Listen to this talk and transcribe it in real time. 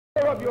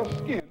color of your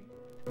skin?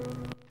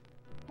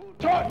 Who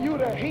taught you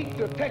to hate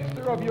the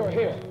texture of your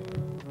hair?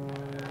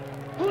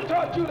 Who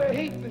taught you to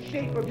hate the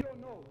shape of your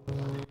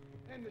nose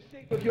and the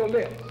shape of your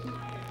lips?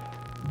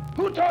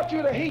 Who taught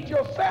you to hate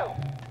yourself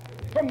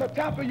from the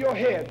top of your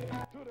head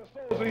to the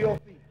soles of your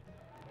feet?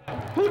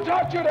 Who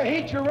taught you to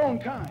hate your own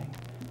kind?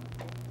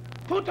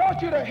 Who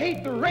taught you to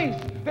hate the race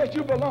that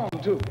you belong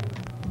to?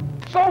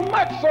 So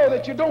much so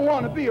that you don't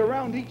want to be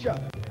around each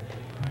other.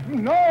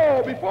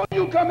 No, before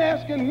you come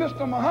asking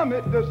Mr.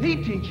 Muhammad, does he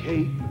teach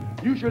hate?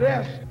 You should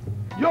ask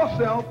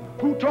yourself,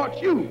 who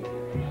taught you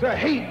to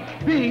hate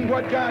being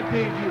what God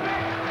gave you?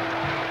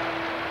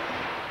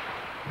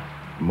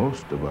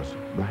 Most of us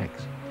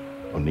blacks,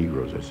 or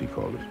Negroes as he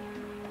called us,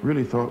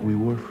 really thought we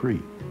were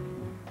free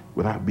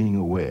without being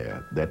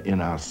aware that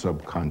in our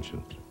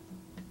subconscious,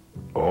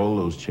 all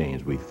those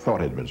chains we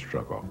thought had been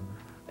struck off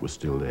were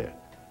still there.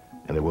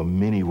 And there were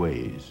many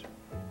ways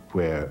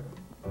where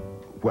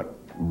what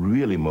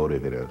really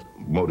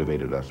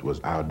motivated us was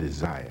our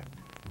desire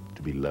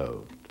to be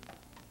loved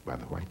by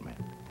the white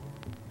man.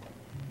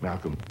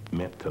 Malcolm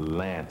meant to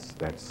lance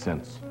that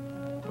sense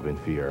of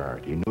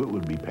inferiority. He knew it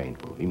would be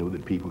painful. He knew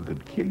that people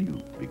could kill you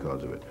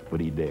because of it,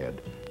 but he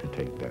dared to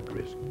take that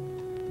risk.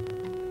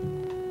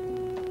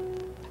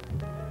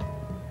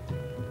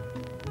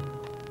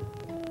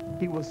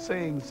 He was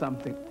saying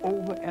something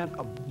over and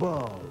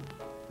above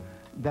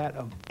that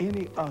of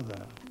any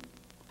other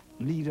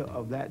leader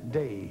of that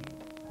day.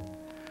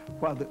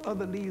 While the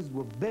other leaders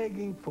were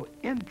begging for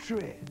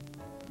entry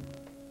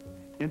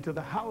into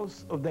the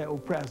house of their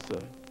oppressor,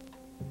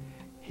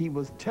 he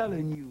was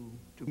telling you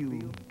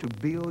to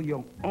build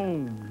your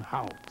own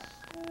house.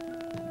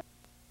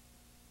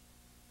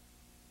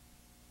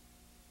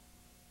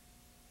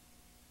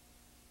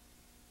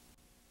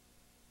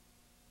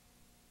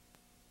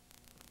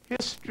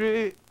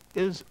 History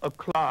is a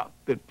clock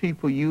that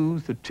people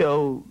use to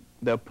tell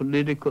their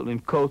political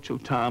and cultural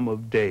time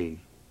of day.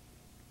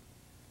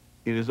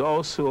 It is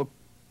also a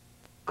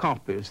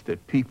compass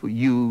that people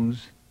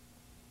use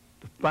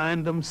to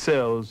find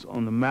themselves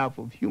on the map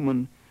of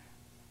human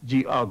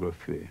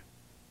geography.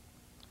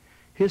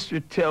 History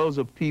tells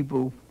of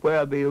people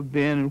where they have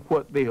been and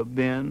what they have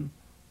been,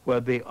 where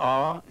they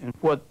are and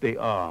what they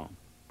are.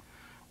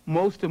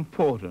 Most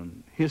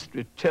important,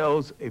 history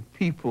tells a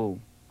people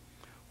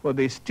where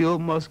they still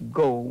must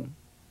go,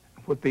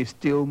 what they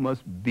still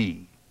must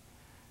be.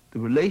 The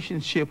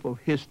relationship of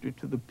history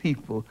to the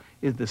people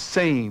is the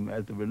same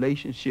as the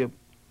relationship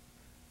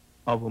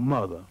of a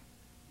mother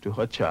to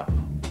her child.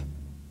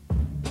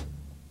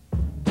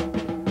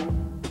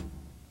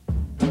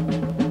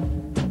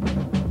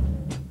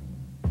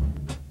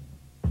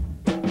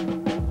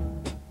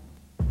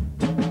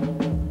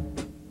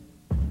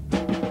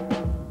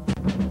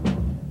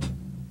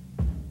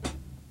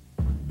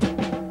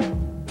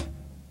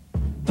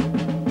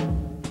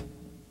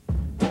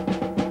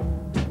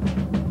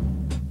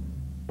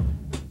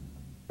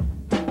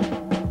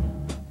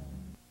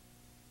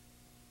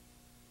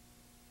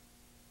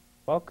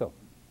 Welcome.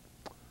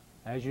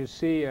 As you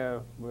see,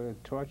 we're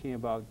talking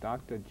about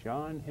Dr.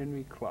 John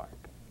Henry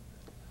Clarke,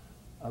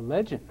 a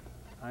legend.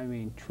 I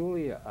mean,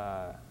 truly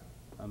a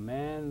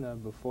man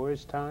before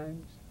his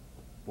times,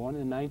 born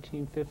in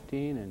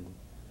 1915, and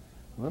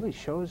really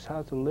shows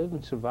how to live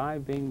and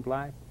survive being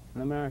black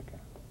in America.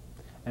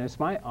 And it's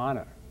my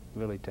honor,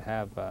 really, to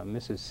have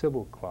Mrs.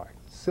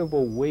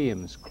 Sybil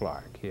Williams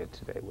Clarke, here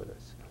today with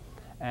us.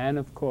 And,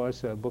 of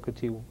course, Booker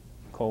T.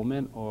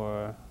 Coleman,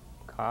 or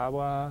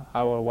KABA,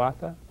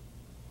 Hawawatha?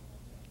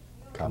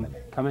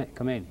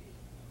 Kameni.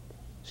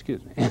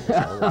 Excuse me.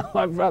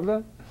 My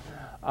brother.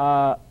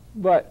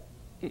 But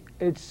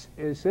it's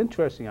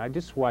interesting. I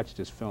just watched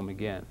this film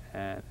again,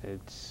 and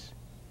it's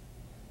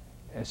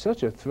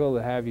such a thrill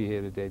to have you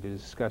here today to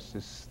discuss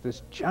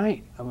this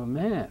giant of a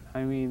man.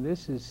 I mean,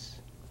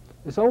 it's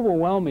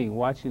overwhelming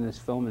watching this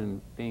film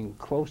and being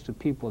close to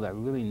people that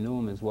really knew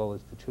him as well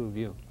as the two of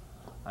you.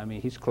 I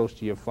mean, he's close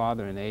to your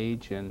father in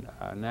age, and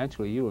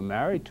naturally you were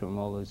married to him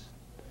all those,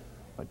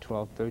 what,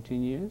 12,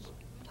 13 years?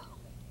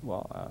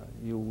 Well,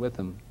 you were with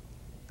him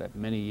that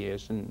many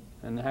years,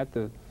 and had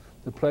the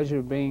pleasure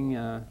of being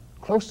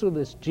close to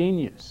this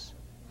genius.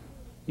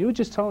 You were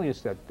just telling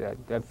us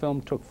that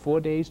film took 4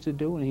 days to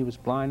do, and he was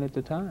blind at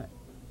the time.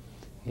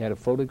 He had a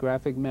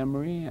photographic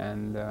memory,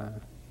 and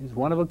he was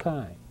one of a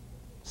kind,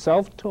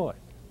 self-taught.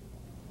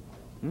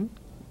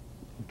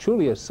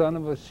 Truly a son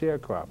of a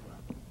sharecropper.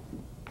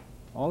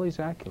 All these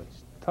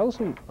accolades. Tell us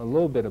a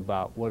little bit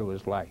about what it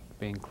was like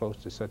being close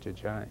to such a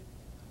giant.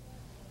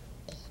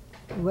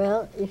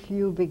 Well, if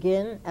you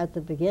begin at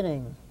the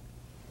beginning,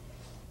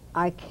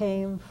 I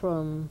came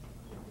from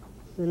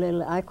the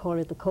little, I call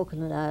it the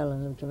Coconut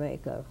Island of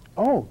Jamaica.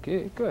 Oh,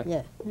 good.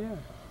 Yeah. Yeah.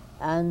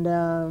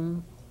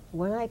 And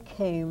when I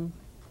came,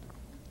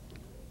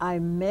 I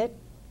met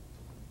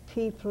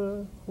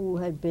people who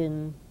had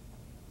been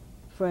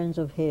friends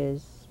of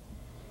his,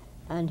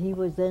 and he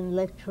was then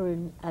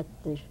lecturing at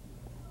the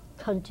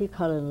County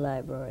Cullen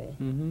Library.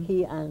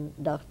 He and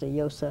Dr.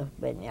 Yosef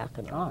Ben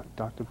Yakino. Ah,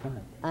 Dr. Ben.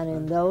 And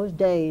in those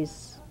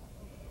days,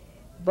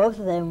 both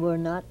of them were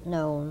not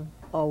known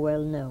or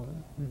well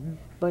known,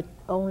 but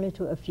only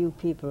to a few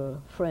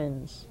people,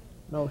 friends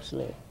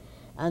mostly.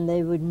 And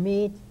they would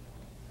meet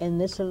in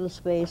this little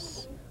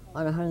space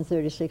on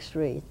 136th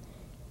Street.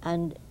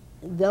 And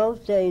those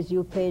days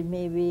you paid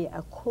maybe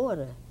a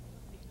quarter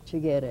to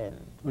get in.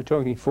 We're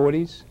talking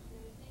 40s,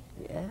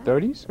 Yeah.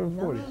 30s, or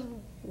No, 40s?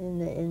 in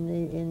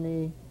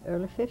the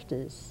early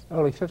 50s.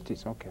 Early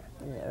 50s, okay.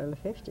 In the early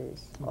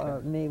 50s. Okay.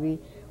 Or maybe,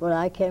 well,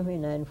 I came here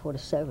in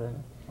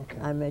 1947. Okay.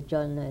 I met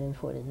John in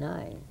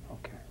 1949.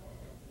 Okay.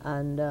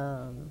 And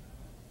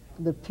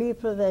the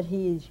people that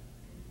he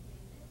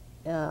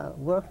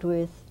worked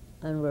with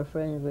and were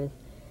friends with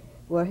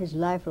were his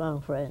lifelong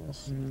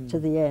friends to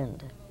the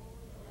end.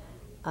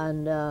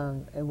 And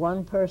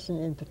one person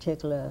in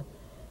particular,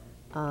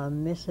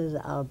 Mrs.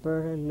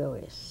 Alberta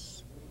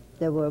Lewis.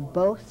 They were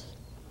both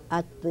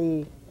at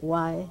the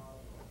I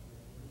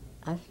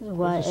think the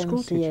Was a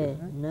school teacher,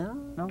 YMCA. right? No,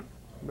 No?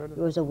 it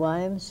was a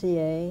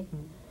YMCA,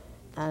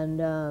 and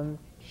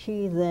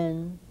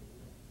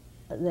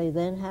they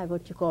then had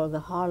what you call the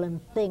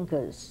Harlem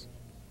Thinkers.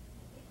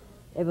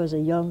 It was a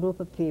young group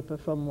of people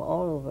from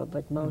all over,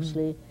 but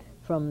mostly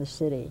from the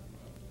city.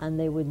 And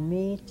they would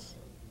meet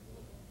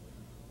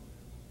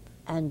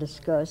and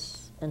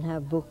discuss and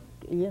have book,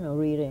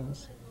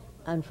 readings.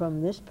 And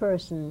from this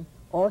person,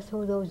 all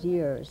through those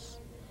years,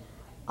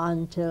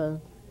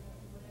 until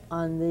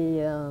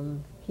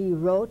he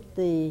wrote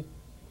the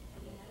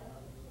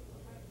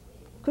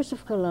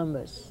Christopher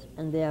Columbus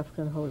and the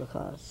African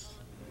Holocaust.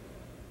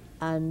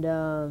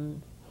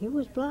 And he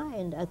was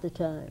blind at the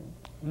time,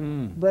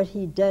 but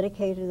he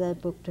dedicated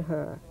that book to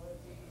her.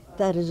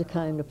 That is the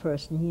kind of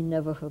person, he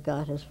never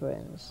forgot his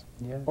friends,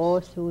 Yes. all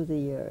through the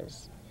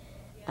years.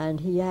 And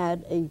he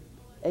had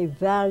a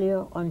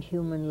value on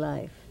human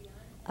life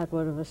at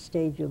whatever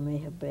stage you may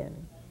have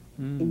been.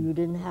 You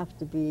didn't have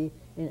to be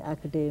in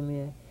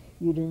academia,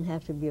 you didn't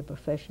have to be a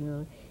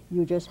professional,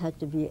 you just had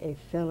to be a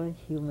fellow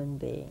human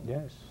being.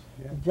 Yes,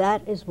 yes.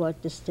 That is what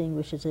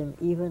distinguishes him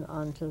even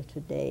until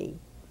today.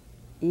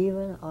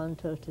 Even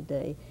until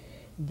today.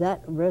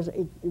 That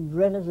it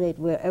resonates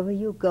wherever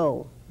you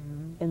go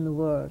in the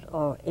world,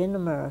 or in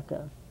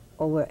America,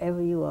 or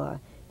wherever you are.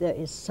 There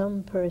is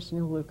some person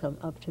who will come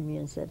up to me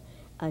and said,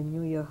 I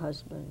knew your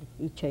husband,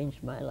 he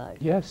changed my life.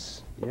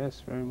 Yes,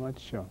 yes, very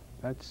much so.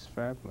 That's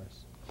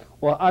fabulous.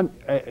 Well,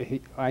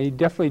 I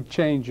definitely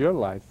changed your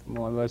life,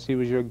 more or less. He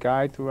was your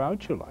guide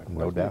throughout your life.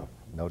 No wasn't doubt,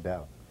 no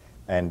doubt.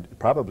 And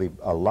probably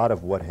a lot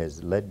of what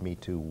has led me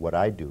to what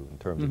I do in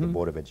terms of the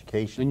Board of he?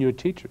 Education. And you're a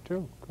teacher,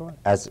 too. Go ahead.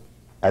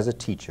 As a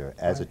teacher,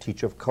 as a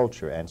teacher of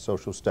culture and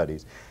social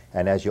studies,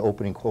 and as your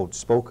opening quote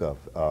spoke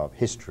of,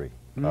 history.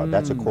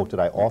 That's a quote that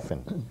I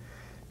often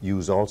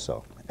use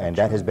also. And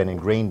that has been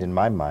ingrained in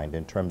my mind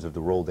in terms of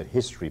the role that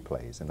history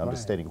plays and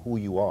understanding who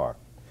you are.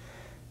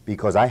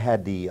 Because I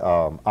had the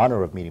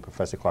honor of meeting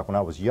Professor Clarke when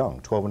I was young,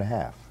 12 and a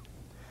half.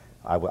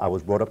 I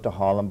was brought up to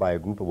Harlem by a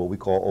group of what we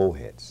call old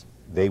heads.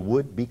 They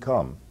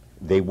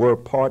were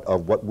part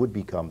of what would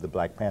become the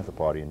Black Panther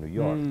Party in New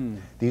York.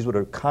 These were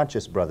the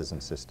conscious brothers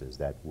and sisters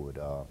that would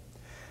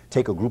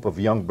take a group of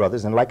young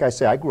brothers, and like I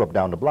say, I grew up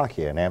down the block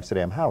here in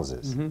Amsterdam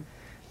houses.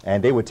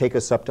 And they would take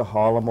us up to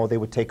Harlem, or they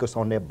would take us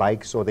on their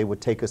bikes, or they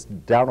would take us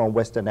down on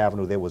Western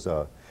Avenue. There was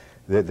an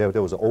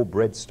old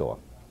bread store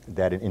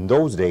that in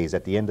those days,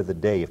 at the end of the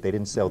day, if they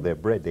didn't sell their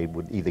bread, they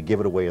would either give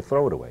it away or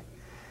throw it away.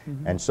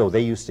 And so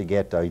they used to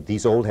get,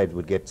 these old heads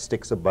would get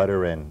sticks of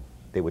butter, and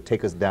they would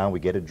take us down,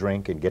 we'd get a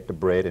drink and get the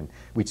bread, and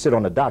we'd sit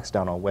on the docks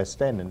down on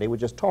West End, and they would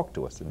just talk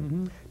to us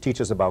and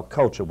teach us about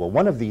culture. Well,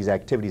 one of these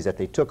activities that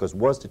they took us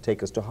was to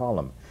take us to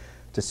Harlem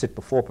to sit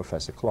before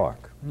Professor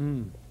Clarke.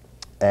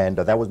 And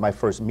that was my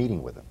first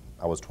meeting with him.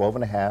 I was 12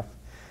 and a half.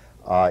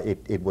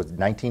 It was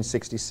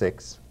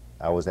 1966.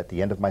 I was at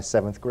the end of my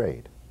 7th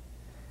grade.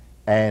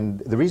 And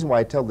the reason why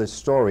I tell this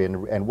story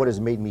and what has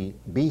made me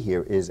be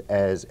here is,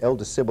 as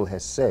Elder Sybil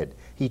has said,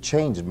 he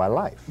changed my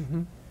life.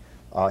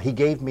 He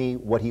gave me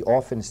what he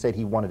often said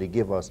he wanted to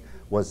give us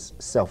was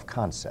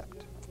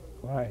self-concept,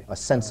 a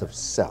sense of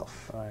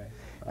self.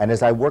 And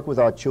as I work with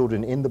our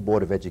children in the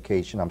Board of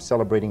Education, I'm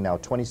celebrating now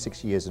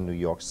 26 years in New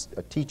York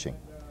teaching.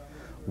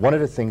 One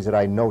of the things that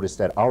I noticed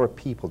that our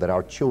people, that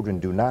our children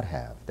do not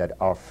have, that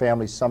our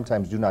families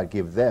sometimes do not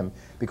give them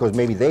because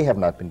maybe they have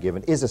not been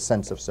given, is a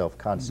sense of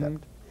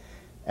self-concept.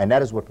 And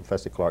that is what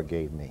Professor Clarke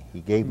gave me. He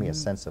gave me a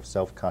sense of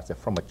self-concept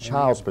from a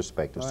child's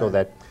perspective, so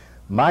that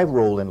my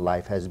role in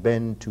life has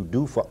been to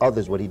do for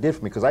others what he did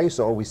for me, because I used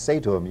to always say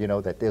to him,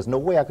 that there's no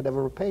way I could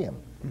ever repay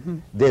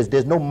him.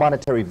 There's no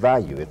monetary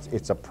value.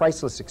 It's a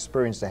priceless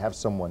experience to have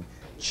someone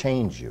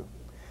change you.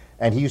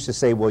 And he used to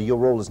say, well, your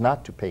role is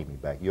not to pay me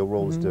back. Your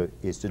role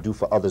is to do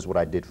for others what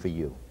I did for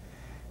you.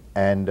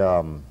 And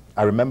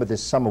I remember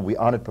this summer we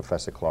honored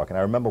Professor Clarke, and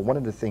I remember one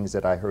of the things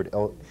that I heard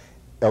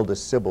Elder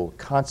Sybil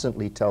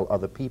constantly tell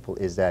other people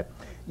is that,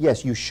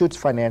 yes, you should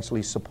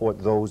financially support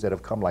those that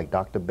have come, like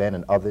Dr. Ben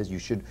and others. You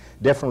should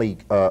definitely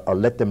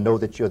let them know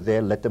that you're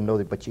there, let them know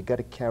that, but you got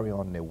to carry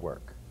on their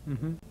work.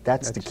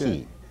 That's the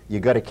key. You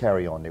got to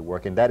carry on their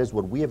work, and that is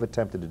what we have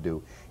attempted to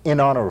do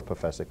in honor of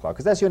Professor Clarke,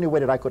 because that's the only way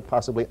that I could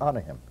possibly honor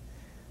him,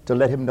 to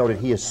let him know that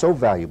he is so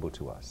valuable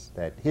to us,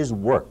 that his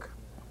work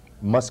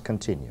must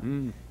continue,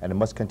 and it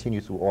must continue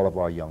through all of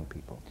our young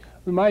people.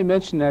 We might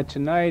mention that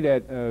tonight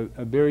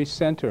at Berry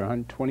Center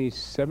on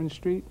 27th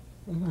Street.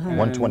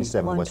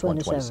 127 West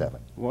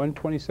 127.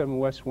 127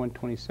 West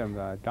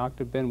 127.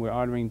 Dr. Ben, we're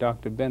honoring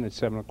Dr. Ben at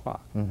 7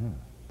 o'clock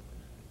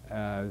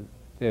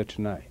there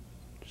tonight.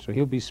 So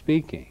he'll be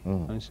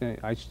speaking.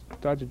 I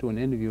started to do an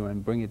interview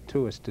and bring it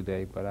to us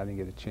today, but I didn't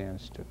get a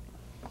chance to,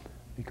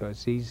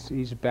 because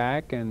he's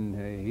back, and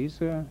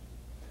he's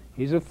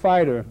a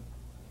fighter.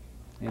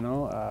 You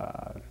know,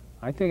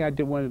 I think I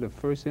did one of the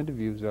first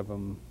interviews of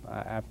him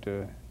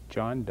after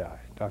John died,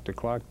 Dr.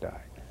 Clarke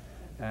died,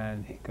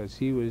 and because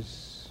he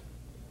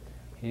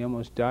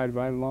almost died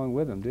right along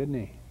with him, didn't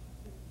he?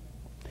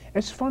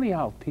 It's funny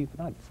how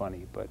people, not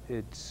funny, but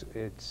it's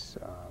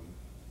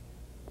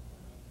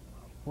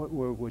what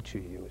word would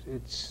you use?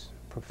 It's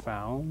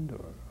profound,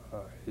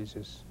 or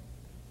it's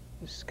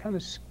kind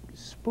of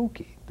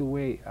spooky the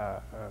way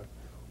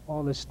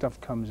all this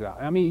stuff comes out.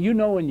 I mean, you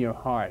know in your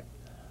heart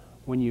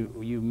when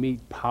you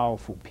meet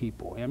powerful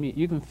people. I mean,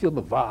 you can feel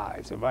the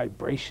vibes, the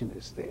vibration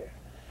is there.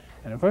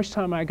 And the first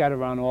time I got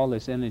around all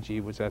this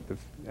energy was at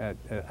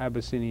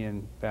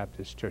Abyssinian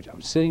Baptist Church. I'm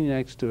sitting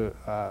next to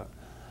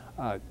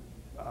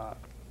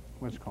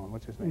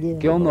what's his name? Yeah.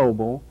 Gil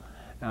Noble.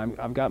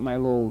 I've got my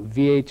little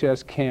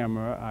VHS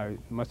camera. I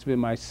must have been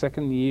my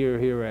second year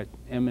here at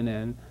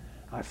M&N.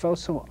 I felt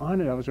so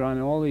honored. I was around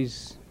all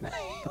these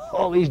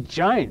all these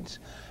giants.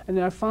 And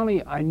then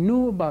I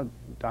knew about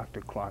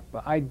Dr. Clarke,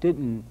 but I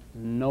didn't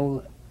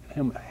know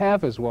him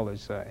half as well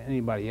as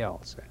anybody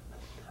else.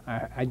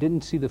 I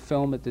didn't see the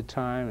film at the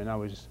time, and I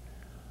was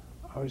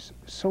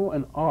so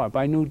in awe. But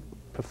I knew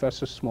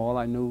Professor Small,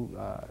 I knew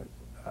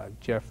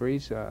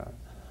Jeffries,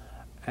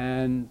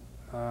 and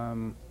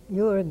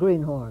You were a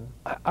greenhorn.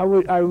 I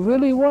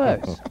really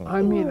was.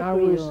 I mean, You were a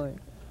greenhorn.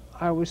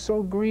 I was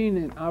so green,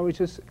 and I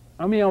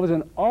was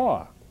in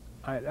awe.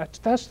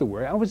 That's the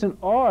word. I was in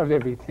awe of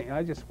everything.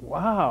 I just,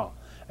 wow.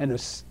 And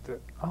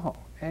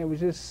it was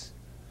just,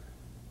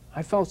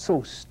 I felt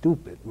so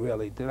stupid,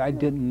 really, that I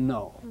didn't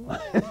know.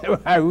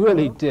 I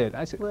really did.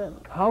 I said,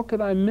 how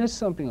could I miss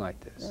something like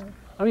this?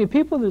 I mean,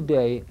 people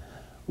today,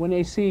 when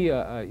they see,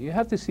 you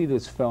have to see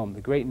this film,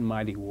 The Great and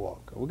Mighty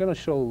Walk. We're going to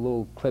show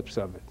little clips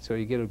of it so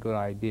you get a good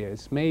idea.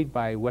 It's made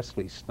by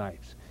Wesley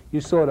Snipes.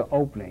 You saw the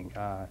opening,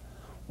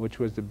 which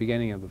was the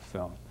beginning of the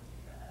film.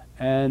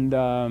 And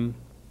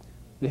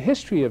the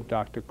history of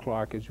Dr.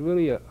 Clarke is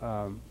really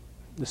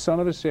the son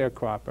of a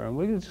sharecropper, and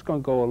we're just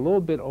going to go a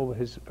little bit over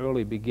his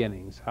early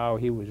beginnings, how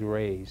he was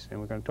raised, and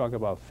we're going to talk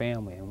about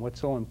family and what's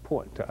so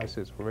important to us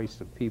as a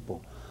race of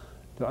people.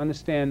 To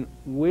understand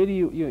where do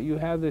you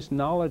have this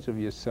knowledge of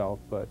yourself,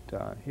 but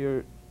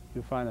here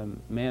you find a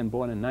man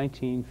born in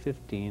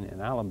 1915 in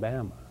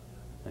Alabama,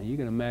 and you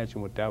can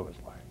imagine what that was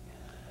like,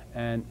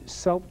 and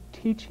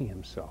self-teaching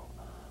himself.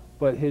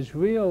 But his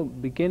real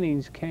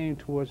beginnings came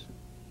to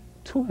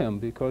him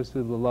because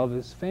of the love of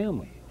his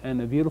family and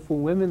the beautiful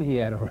women he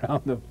had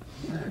around him,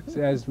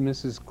 as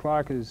Mrs.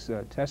 Clarke is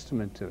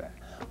testament to that.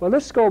 Well,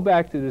 let's go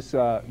back to this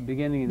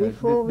beginning.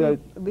 Before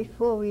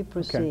we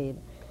proceed,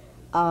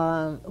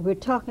 we're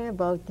talking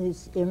about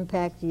this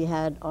impact he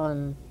had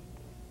on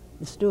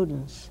the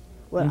students.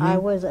 Well, I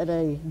was at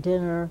a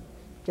dinner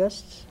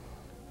just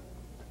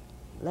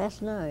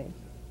last night,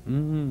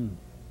 and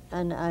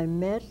I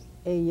met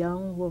a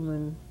young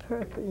woman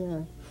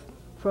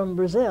from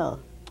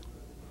Brazil.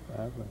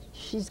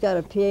 She's got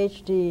a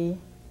PhD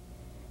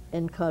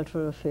in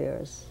cultural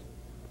affairs,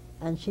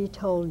 and she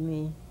told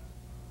me,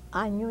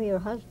 I knew your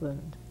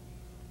husband.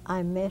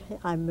 I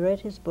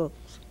read his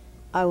books.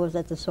 I was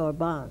at the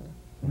Sorbonne.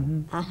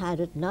 And had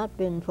it not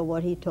been for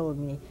what he told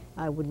me,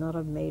 I would not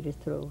have made it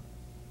through.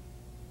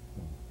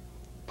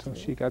 So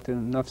she got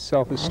enough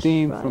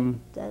self-esteem from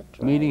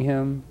meeting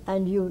him.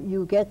 And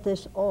you get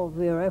this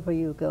wherever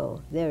you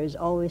go. There is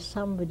always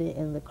somebody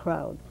in the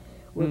crowd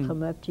who will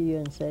come up to you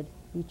and said,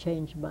 he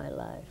changed my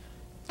life.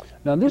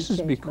 Now this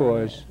is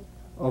because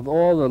of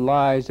all the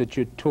lies that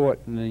you're taught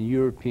in the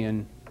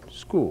European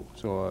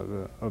schools, or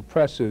the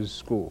oppressors'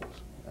 schools,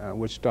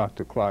 which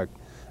Dr. Clarke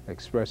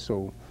expressed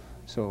so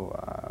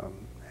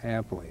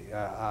amply.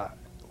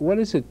 What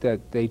is it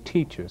that they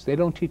teach us? They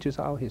don't teach us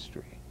our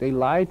history. They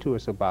lie to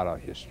us about our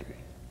history.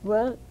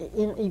 Well,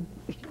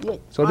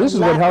 so this is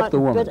what helped the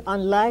woman. But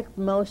unlike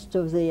most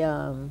of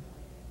the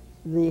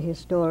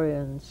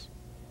historians,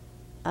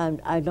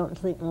 and I don't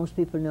think most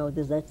people know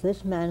this, that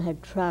this man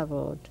had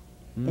traveled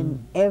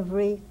in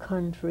every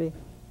country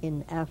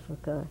in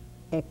Africa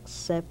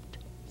except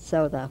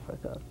South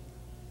Africa.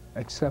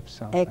 Except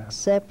South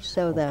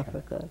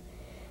Africa.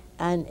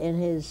 And in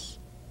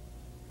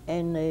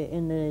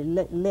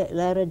the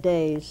latter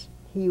days,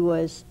 he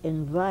was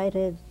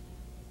invited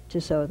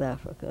to South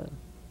Africa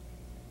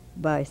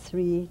by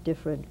 3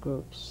 different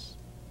groups.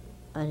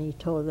 And he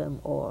told them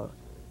all,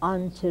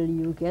 until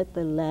you get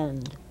the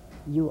land,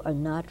 you are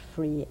not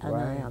free, and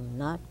I am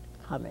not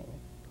coming.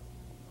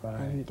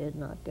 and he did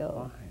not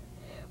go.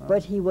 Right.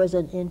 But he was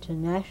an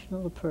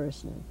international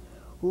person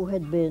who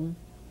had been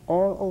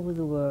all over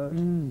the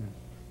world,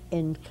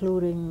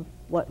 including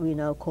what we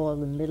now call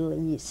the Middle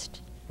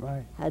East.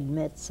 Right. Had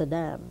met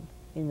Saddam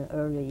in the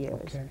early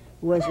years, Okay.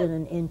 was in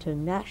an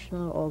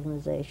international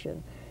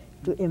organization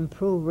to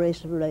improve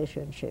racial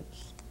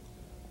relationships,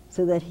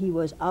 so that he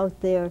was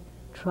out there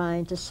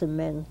trying to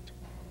cement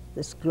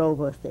this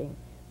global thing.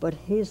 But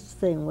his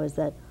thing was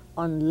that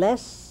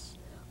unless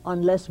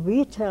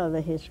we tell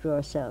the history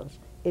ourselves,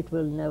 it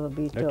will never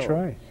be told. That's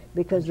right.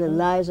 Because the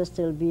lies are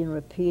still being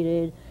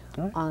repeated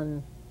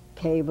on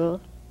cable,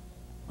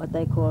 what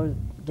they call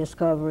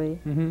Discovery,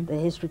 the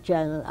History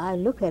Channel. I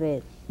look at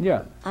it,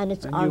 and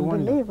it's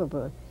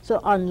unbelievable. So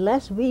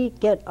unless we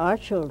get our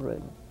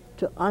children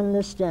to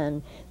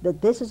understand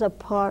that this is a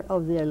part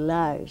of their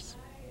lives,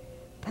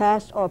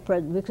 past or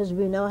present, because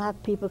we now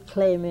have people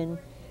claiming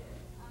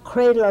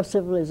cradle of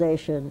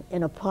civilization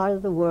in a part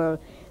of the world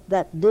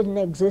that didn't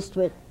exist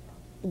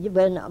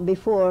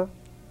before.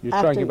 You're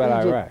talking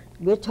about Egypt. Iraq.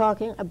 We're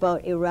talking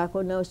about Iraq,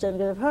 or no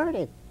students have heard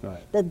it. Right.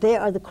 That they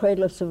are the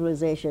cradle of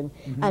civilization,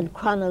 and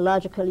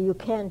chronologically you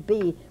can't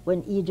be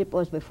when Egypt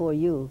was before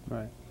you.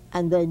 Right.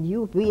 And then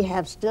we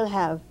still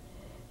have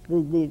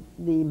the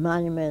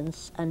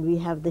monuments, and we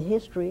have the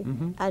history,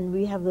 and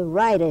we have the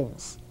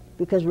writings.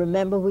 Because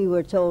remember, we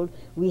were told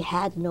we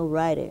had no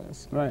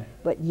writings. Right.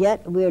 But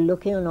yet we're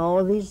looking on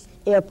all these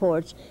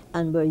airports,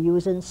 and we're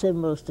using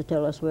symbols to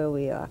tell us where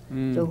we are.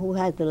 So who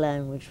had the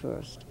language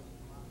first?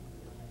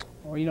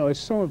 Well, you know, it's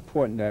so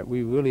important that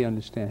we really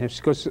understand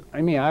history. Because,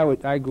 I mean,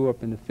 I grew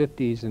up in the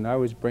 50s, and I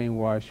was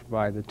brainwashed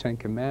by the Ten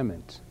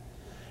Commandments.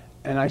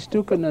 And I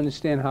still couldn't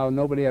understand how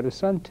nobody had a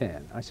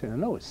suntan. I said, I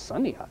know it's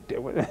sunny out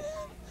there.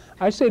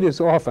 I say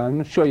this often.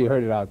 I'm sure you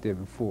heard it out there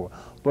before.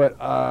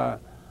 But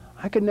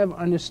I could never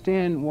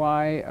understand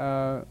why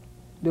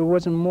there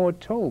wasn't more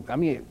told. I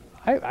mean,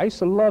 I used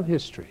to love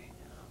history,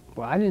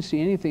 but I didn't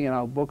see anything in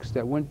our books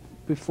that went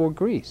before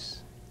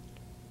Greece.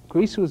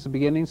 Greece was the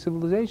beginning of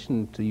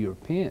civilization to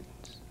Europeans.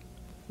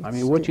 I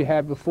mean, what you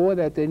had before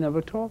that, they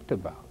never talked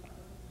about.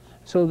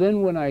 So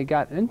then when I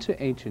got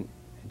into ancient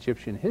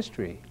Egyptian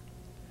history,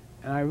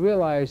 and I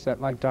realized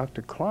that, like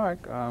Dr.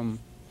 Clarke,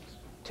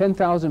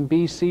 10,000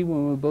 BC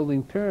when we were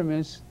building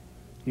pyramids,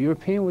 the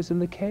European was in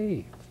the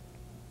cave.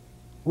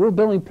 We were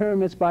building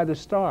pyramids by the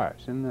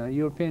stars, and the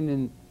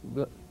European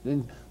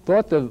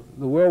thought the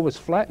world was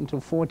flat until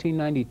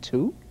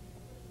 1492.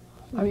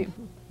 I mean,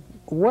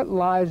 what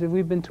lies have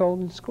we been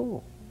told in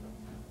school?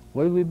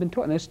 What have we been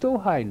taught? And they're still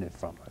hiding it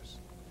from us.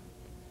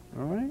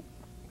 All right?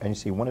 And you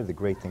see, one of the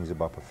great things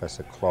about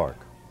Professor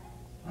Clarke,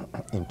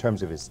 in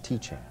terms of his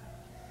teaching,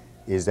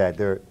 is that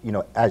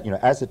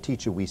as a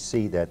teacher, we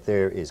see that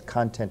there is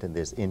content and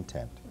there's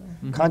intent.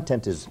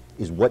 Content is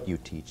what you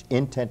teach.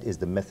 Intent is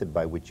the method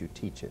by which you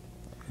teach it.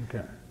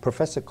 Okay.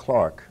 Professor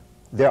Clarke,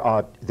 there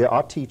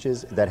are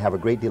teachers that have a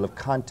great deal of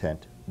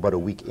content but a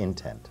weak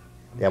intent.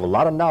 They have a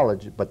lot of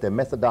knowledge, but their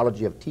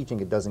methodology of teaching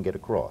it doesn't get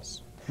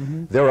across.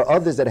 There are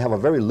others that have a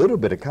very little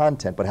bit of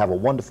content but have a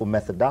wonderful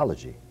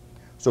methodology.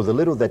 So the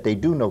little that they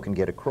do know can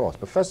get across.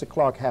 Professor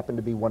Clarke happened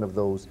to be one of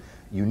those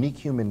unique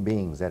human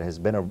beings that has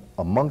been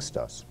amongst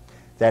us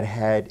that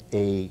had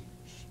a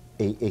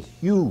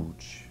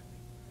huge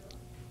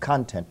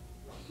content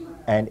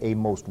and a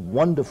most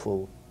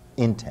wonderful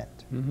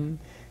intent.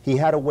 He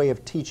had a way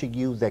of teaching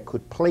you that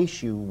could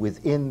place you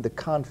within the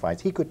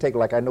confines. He could take,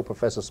 like I know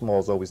Professor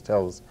Smalls always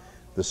tells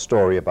the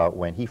story about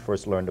when he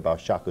first learned about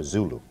Shaka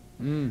Zulu.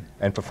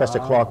 And Professor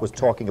Clarke was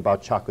talking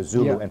about Shaka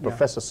Zulu, and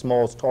Professor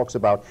Smalls talks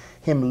about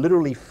him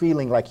literally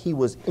feeling like he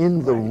was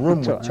in the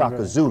room with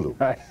Shaka Zulu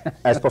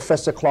as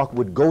Professor Clarke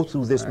would go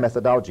through this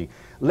methodology.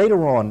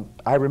 Later on,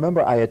 I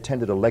remember I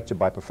attended a lecture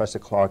by Professor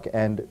Clarke,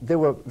 and there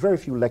were very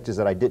few lectures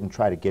that I didn't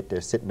try to get there,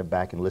 sit in the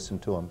back and listen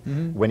to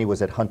him. When he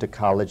was at Hunter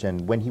College,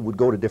 and when he would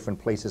go to different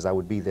places, I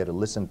would be there to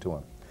listen to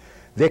him.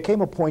 There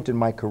came a point in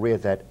my career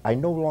that I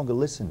no longer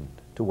listened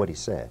to what he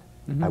said.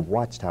 I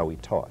watched how he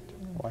taught.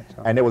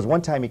 And there was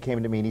one time he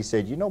came to me and he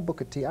said, you know,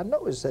 Booker T, I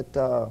noticed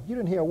that you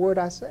didn't hear a word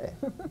I said.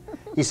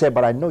 He said,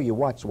 but I know you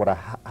watched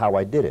how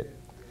I did it.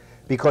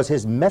 Because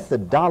his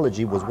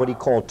methodology was what he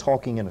called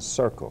talking in a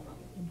circle.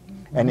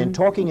 And in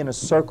talking in a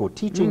circle,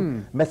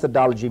 teaching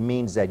methodology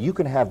means that you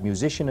can have a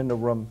musician in the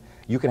room,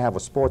 you can have a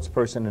sports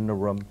person in the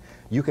room,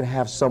 you can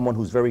have someone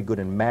who's very good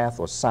in math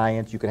or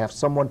science, you can have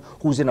someone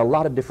who's in a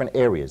lot of different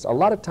areas. A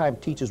lot of time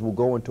teachers will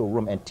go into a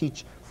room and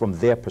teach from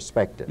their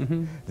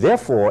perspective.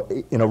 Therefore,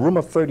 in a room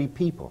of 30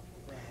 people,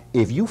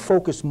 if you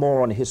focus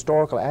more on the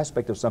historical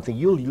aspect of something,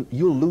 you'll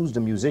lose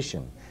the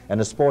musician and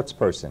the sports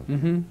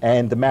person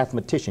and the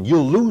mathematician.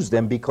 You'll lose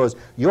them because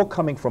you're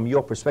coming from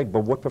your perspective.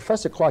 But what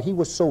Professor Clarke, he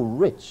was so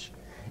rich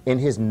in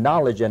his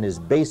knowledge and his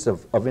base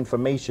of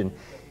information.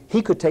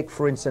 He could take,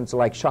 for instance,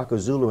 like Shaka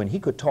Zulu, and he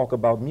could talk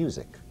about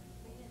music.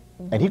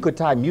 And he could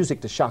tie music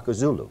to Shaka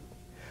Zulu.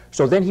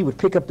 So then he would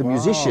pick up the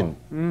musician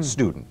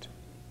student.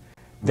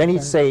 Then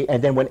he'd say,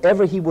 and then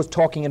whenever he was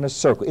talking in a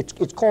circle,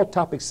 it's called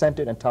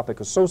topic-centered and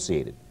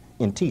topic-associated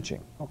in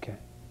teaching. Okay.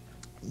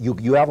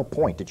 You have a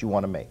point that you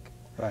want to make.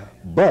 Right.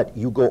 But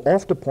you go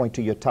off the point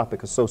to your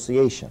topic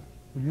association.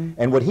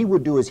 And what he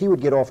would do is he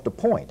would get off the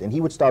point and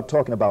he would start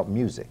talking about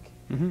music.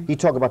 He'd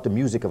talk about the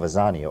music of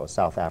Azania or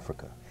South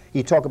Africa.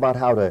 He'd talk about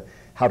how the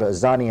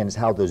Azanians,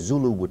 how the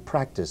Zulu would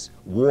practice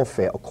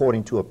warfare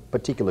according to a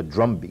particular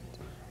drum beat.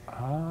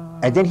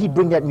 And then he'd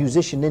bring that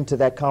musician into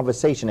that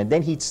conversation and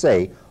then he'd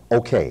say,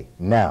 okay,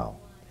 now.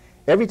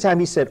 Every time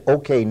he said,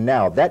 okay,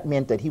 now, that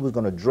meant that he was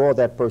going to draw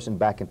that person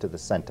back into the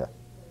center.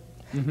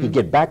 He'd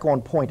get back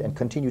on point and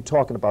continue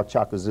talking about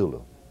Chaka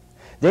Zulu.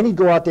 Then he'd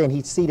go out there and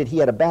he'd see that he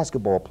had a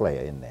basketball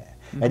player in there.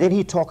 And then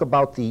he'd talk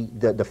about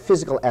the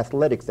physical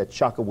athletics that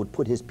Chaka would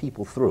put his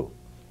people through.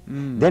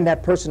 Then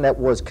that person that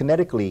was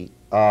kinesthetically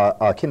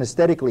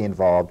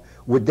involved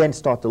would then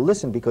start to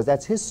listen because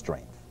that's his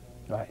strength.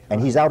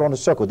 And he's out on the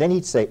circle. Then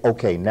he'd say,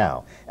 okay,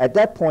 now. At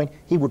that point,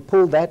 he would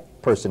pull that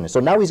person in. So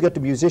now he's got the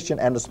musician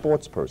and the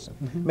sports person.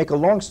 Make a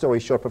long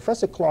story short,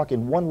 Professor Clarke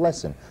in one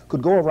lesson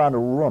could go around a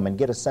room and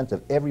get a sense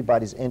of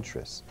everybody's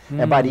interests.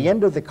 And by the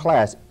end of the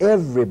class,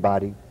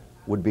 everybody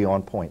would be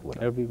on point with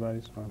him.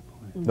 Everybody's on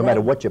point. No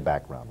matter what your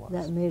background was.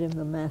 That made him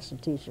a master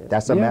teacher.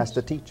 That's a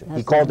master teacher.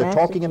 He called it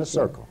talking in a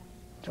circle.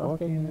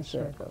 Talking in a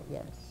circle,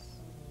 yes.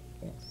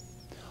 Yes.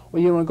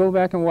 Well, you want to go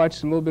back and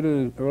watch a little bit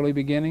of the early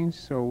beginnings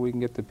so we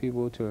can get the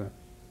people to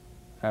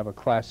have a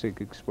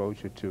classic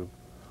exposure to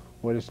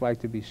what it's like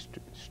to be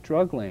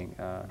struggling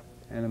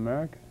in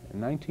America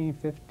in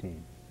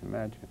 1915,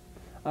 imagine.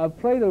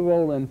 Play the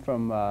roll-in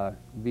from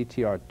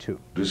VTR 2.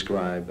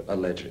 Describe a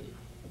legend,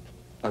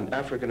 an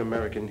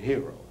African-American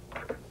hero,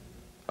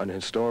 an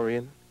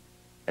historian,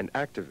 an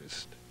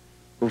activist,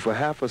 who for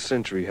half a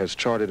century has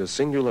charted a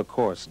singular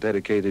course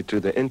dedicated to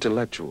the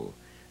intellectual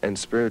and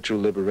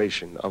spiritual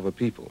liberation of a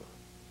people.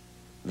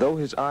 Though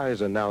his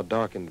eyes are now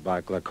darkened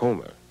by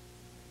glaucoma,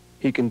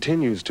 he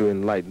continues to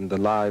enlighten the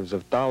lives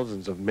of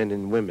thousands of men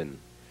and women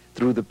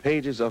through the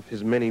pages of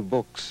his many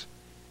books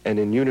and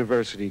in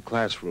university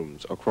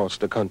classrooms across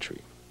the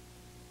country.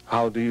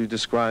 How do you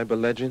describe a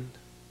legend?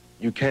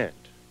 You can't,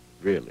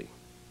 really.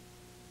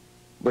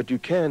 But you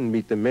can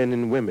meet the men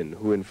and women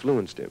who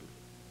influenced him.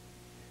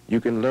 You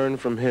can learn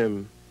from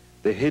him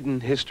the hidden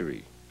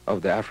history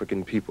of the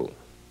African people.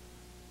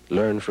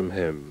 Learn from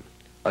him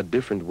a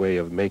different way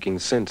of making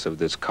sense of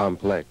this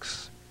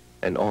complex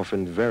and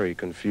often very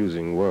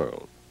confusing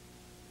world.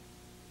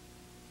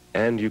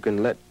 And you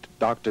can let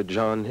Dr.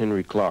 John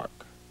Henry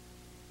Clarke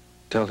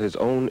tell his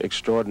own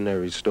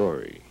extraordinary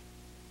story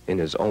in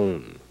his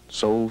own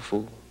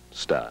soulful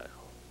style.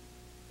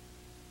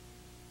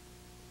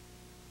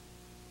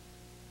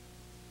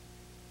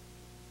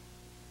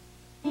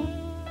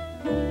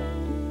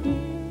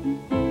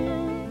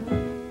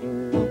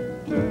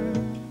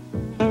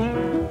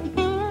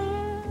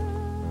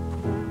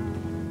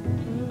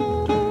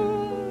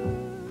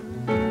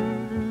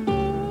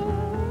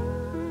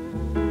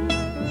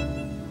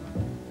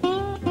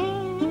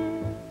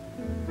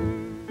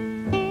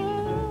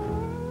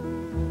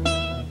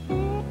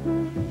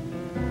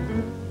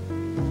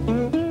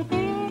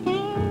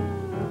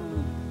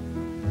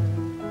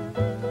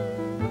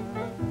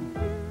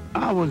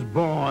 I was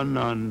born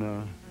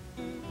on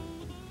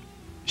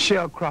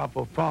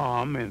Sharecropper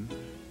Farm in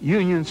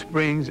Union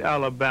Springs,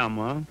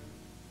 Alabama,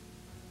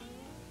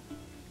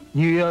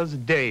 New Year's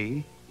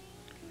Day,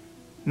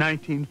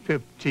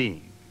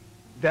 1915.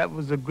 That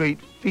was a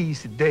great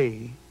feast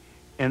day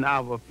in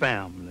our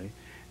family.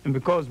 And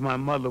because my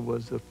mother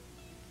was a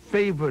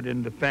favorite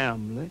in the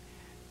family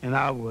and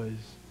I was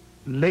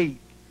late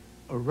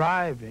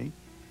arriving,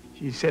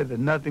 she said that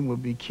nothing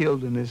would be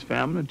killed in this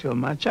family until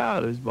my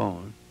child is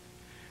born.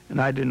 And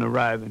I didn't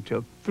arrive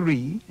until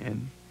 3,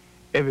 and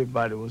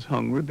everybody was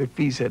hungry. The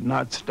feast had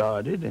not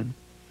started, and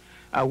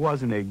I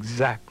wasn't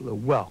exactly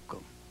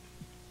welcome.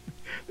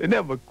 They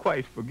never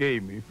quite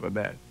forgave me for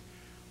that,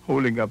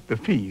 holding up the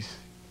feast.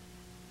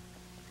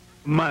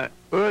 My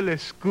early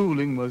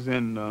schooling was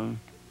in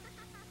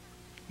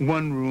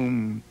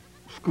one-room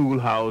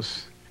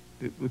schoolhouse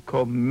that was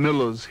called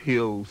Miller's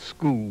Hill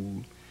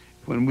School.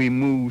 When we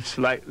moved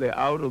slightly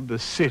out of the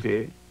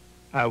city,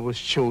 I was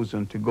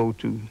chosen to go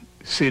to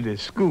city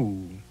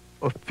school.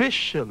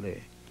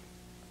 Officially,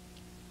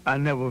 I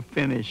never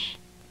finished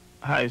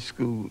high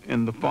school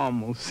in the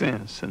formal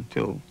sense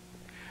until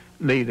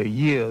later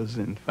years.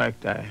 In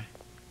fact, I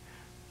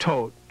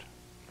taught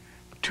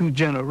 2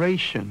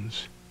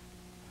 generations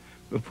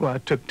before I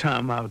took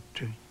time out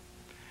to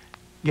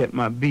get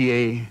my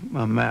BA,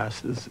 my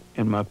master's,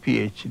 and my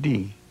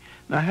PhD.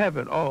 And I have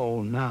it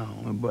all now,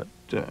 but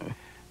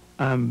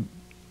I'm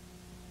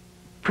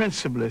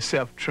principally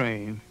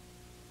self-trained.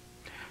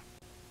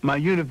 My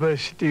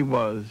university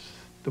was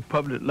the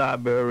public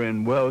library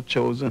and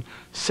well-chosen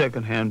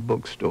second-hand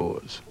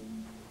bookstores.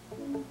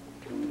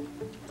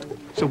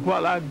 So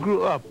while I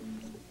grew up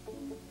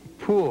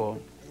poor,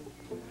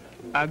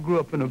 I grew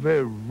up in a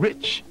very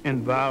rich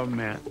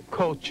environment,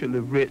 culturally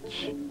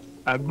rich.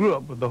 I grew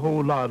up with a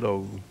whole lot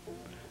of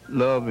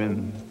love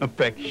and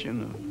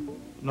affection,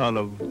 a lot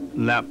of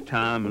lap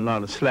time and a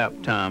lot of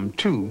slap time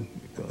too,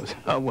 because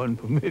I wasn't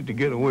permitted to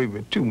get away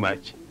with too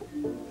much.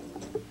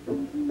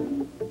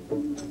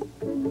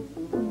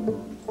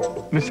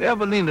 Miss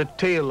Evelina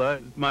Taylor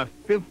is my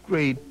 5th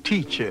grade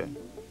teacher,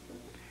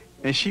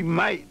 and she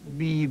might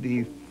be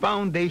the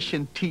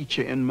foundation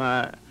teacher in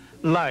my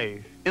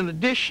life. In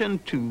addition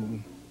to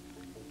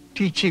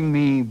teaching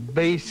me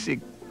basic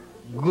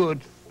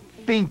good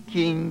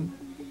thinking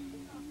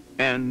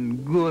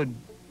and good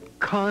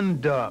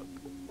conduct,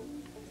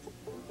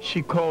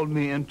 she called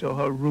me into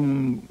her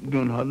room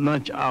during her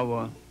lunch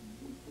hour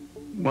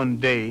one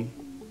day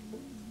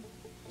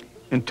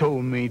and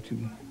told me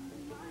to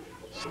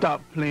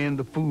stop playing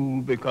the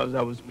fool because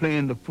I was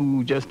playing the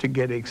fool just to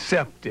get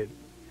accepted.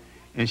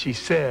 And she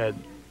said,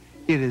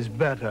 it is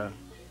better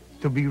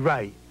to be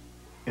right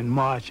and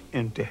march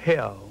into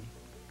hell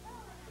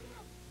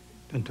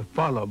than to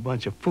follow a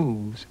bunch of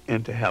fools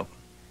into heaven.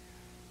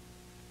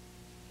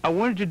 I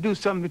wanted to do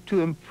something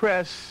to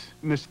impress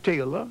Miss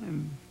Taylor,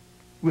 and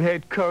we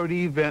had current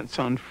events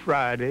on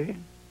Friday.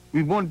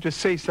 We wanted to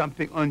say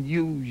something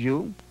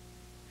unusual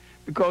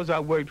because I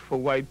worked for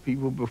white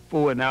people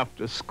before and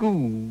after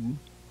school,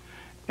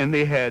 and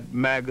they had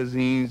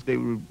magazines. They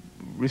would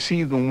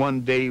receive them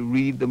one day,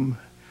 read them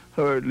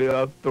hurriedly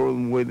up, throw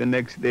them away the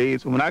next day.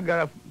 So when I got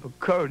up for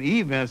current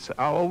events,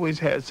 I always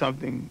had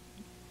something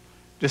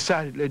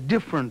decidedly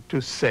different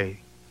to say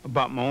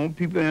about my own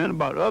people and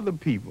about other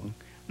people.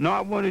 No,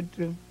 I wanted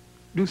to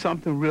do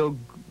something real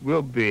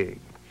big.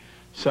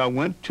 So I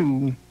went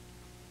to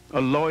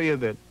a lawyer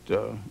that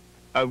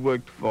I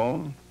worked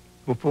for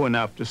before and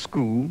after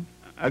school.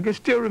 I can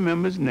still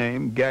remember his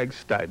name,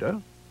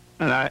 Gagstider,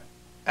 and I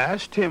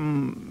asked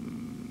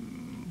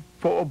him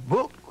for a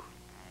book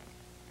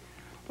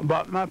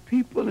about my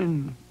people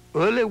in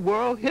early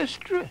world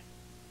history.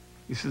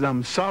 He says,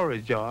 I'm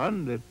sorry,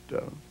 John, that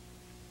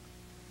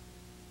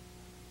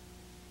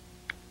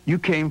you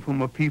came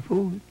from a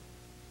people who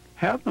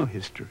have no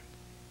history.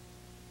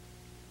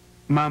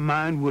 My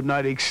mind would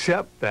not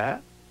accept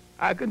that.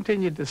 I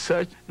continued to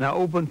search, and I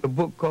opened a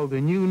book called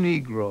The New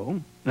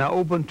Negro, and I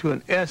opened to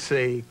an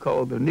essay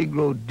called The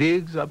Negro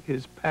Digs Up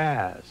His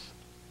Past.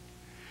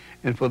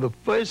 And for the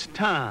first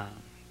time,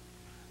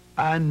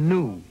 I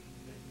knew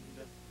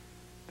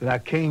that I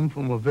came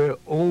from a very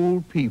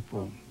old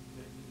people,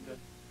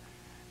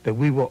 that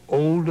we were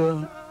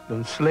older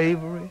than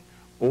slavery,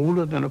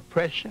 older than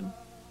oppression,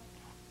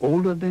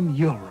 older than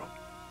Europe.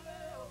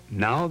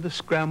 Now the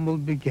scramble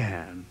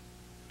began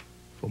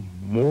for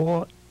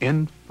more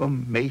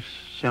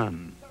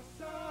information.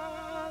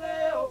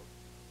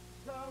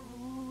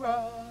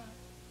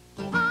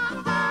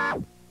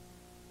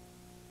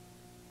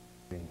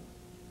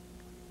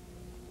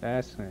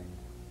 Fascinating.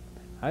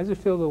 How does it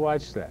feel to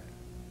watch that?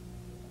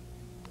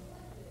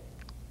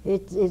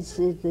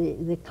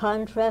 The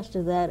contrast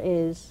to that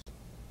is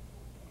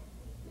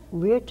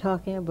we're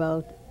talking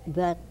about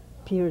that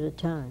period of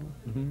time.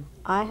 Mm-hmm.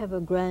 I have a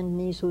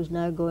grandniece who's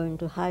now going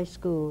to high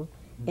school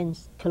in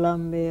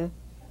Columbia,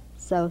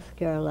 South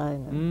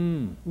Carolina.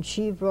 Mm. And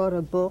she brought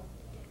a book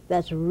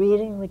that's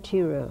reading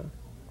material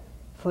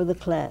for the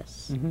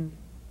class. Mm-hmm.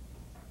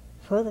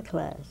 For the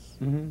class,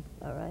 Mm-hmm.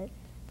 all right?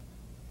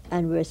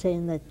 And we're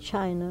saying that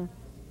China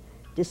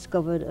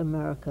discovered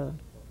America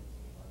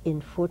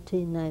in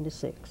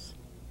 1496.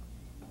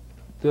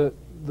 Do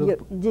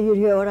you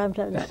hear what I'm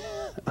telling you?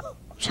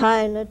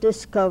 China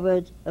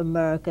discovered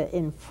America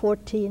in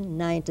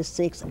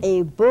 1496.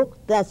 A book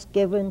that's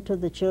given to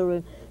the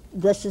children.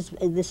 This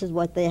is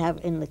what they have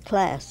in the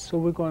class. So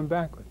we're going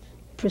backwards.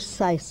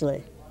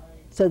 Precisely.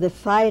 So the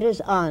fight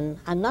is on,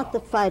 and not the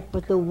fight,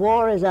 but the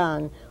war is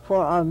on for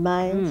our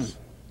minds,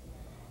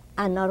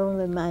 and not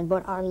only mind,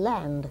 but our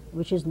land,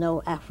 which is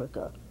now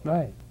Africa.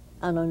 Right.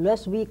 And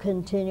unless we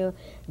continue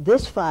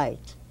this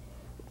fight,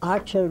 our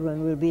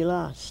children will be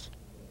lost.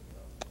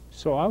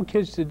 So our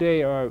kids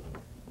today are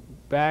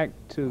back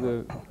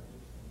to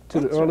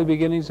the early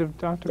beginnings of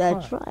Dr.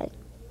 That's Clarke. right.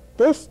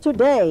 This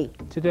today.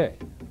 Today.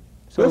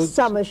 So This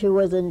summer she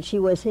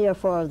was here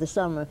for the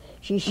summer.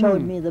 She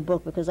showed me the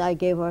book because I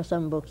gave her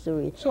some books to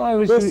read.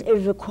 So this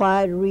is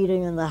required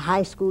reading in the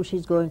high school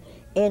she's going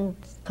in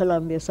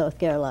Columbia, South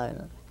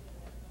Carolina.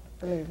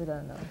 Believe it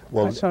or not.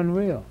 Well, that's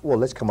unreal. Well,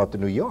 let's come up to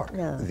New York.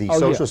 Yeah. The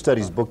social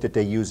studies book that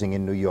they're using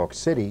in New York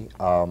City,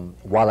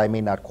 while I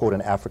may not quote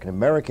an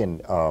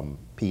African-American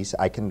piece,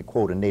 I can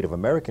quote a Native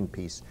American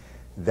piece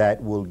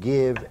that will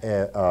give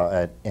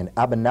an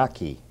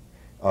Abenaki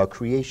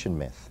creation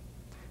myth.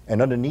 And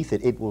underneath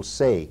it, it will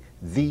say,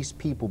 these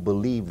people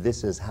believe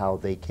this is how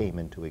they came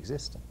into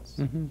existence.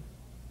 Mm-hmm.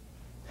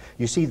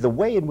 You see, the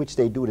way in which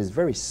they do it is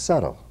very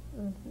subtle.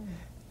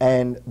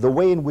 And the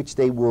way in which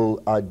they will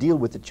deal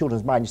with the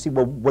children's mind. You see,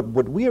 well,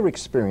 what we are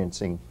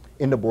experiencing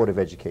in the Board of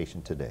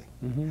Education today,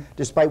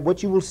 despite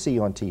what you will see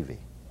on TV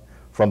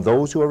from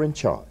those who are in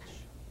charge,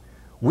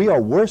 we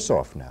are worse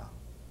off now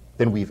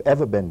than we've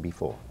ever been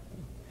before.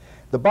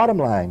 The bottom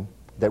line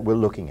that we're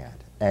looking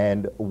at,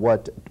 and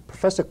what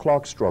Professor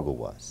Clarke's struggle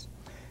was,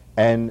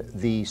 and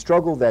the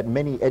struggle that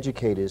many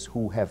educators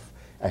who have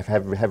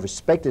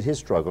respected his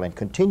struggle and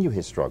continue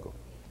his struggle,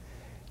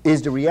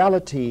 is the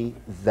reality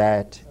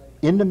that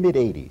in the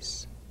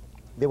mid-'80s,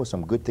 there were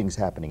some good things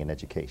happening in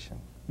education.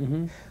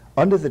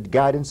 under the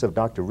guidance of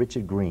Dr.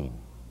 Richard Green,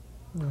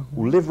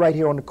 who lived right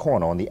here on the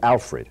corner on the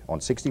Alfred, on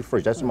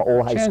 61st. That's my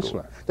old high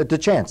school. The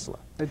chancellor.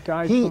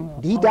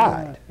 He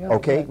died.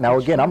 Okay, now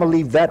again, I'm going to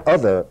leave that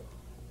other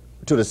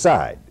to the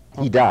side.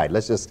 He died.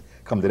 Let's just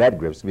come to that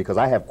grips, because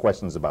I have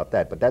questions about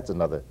that, but that's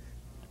another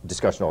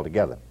discussion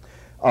altogether.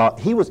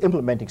 He was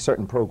implementing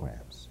certain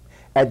programs.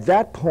 At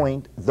that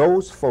point,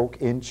 those folk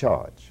in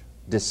charge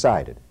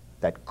decided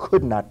that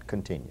could not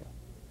continue.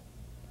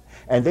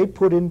 And they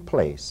put in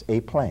place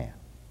a plan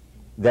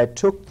that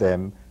took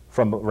them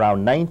from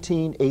around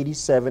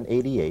 1987,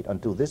 88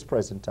 until this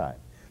present time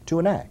to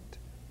enact.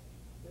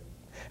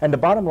 And the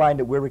bottom line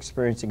that we're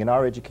experiencing in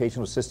our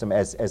educational system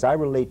as I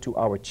relate to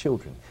our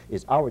children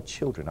is our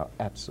children are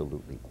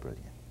absolutely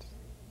brilliant.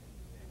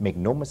 Make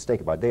no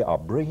mistake about it, they are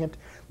brilliant.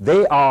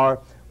 They are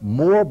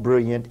more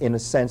brilliant in a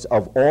sense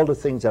of all the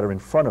things that are in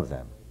front of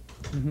them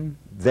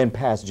than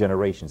past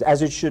generations,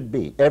 as it should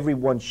be.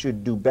 Everyone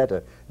should do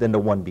better than the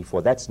one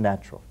before. That's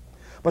natural.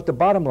 But the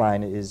bottom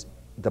line is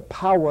the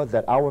power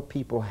that our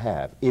people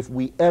have, if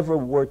we ever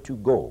were to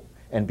go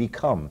and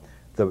become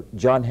the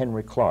John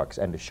Henry Clarks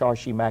and the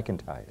Shashi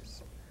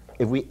McIntyres,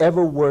 if we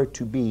ever were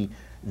to be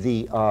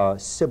the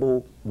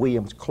Sybil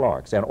Williams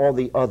Clarks and all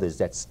the others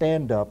that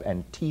stand up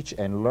and teach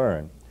and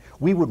learn,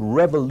 we would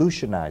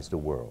revolutionize the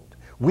world.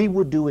 We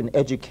would do in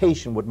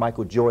education what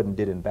Michael Jordan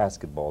did in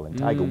basketball and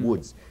Tiger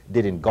Woods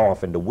did in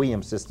golf and the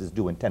Williams sisters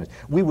do in tennis.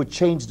 We would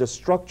change the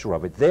structure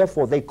of it.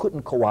 Therefore, they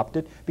couldn't co-opt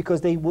it because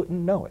they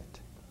wouldn't know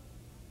it.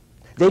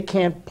 They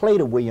can't play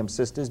the Williams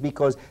sisters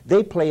because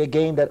they play a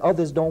game that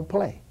others don't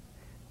play.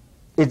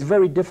 It's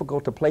very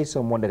difficult to play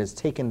someone that has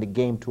taken the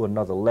game to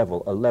another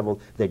level, a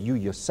level that you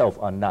yourself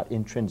are not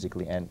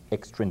intrinsically and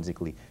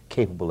extrinsically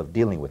capable of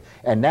dealing with.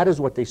 And that is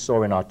what they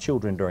saw in our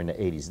children during the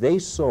 80s. They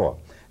saw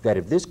that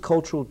if this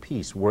cultural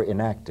piece were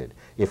enacted,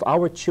 if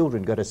our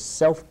children got a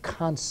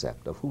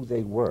self-concept of who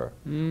they were,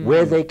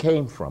 where they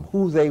came from,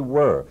 who they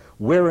were,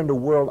 where in the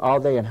world are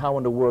they, and how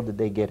in the world did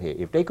they get here,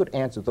 if they could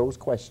answer those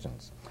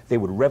questions, they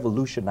would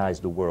revolutionize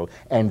the world,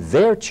 and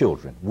their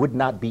children would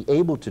not be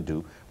able to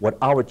do what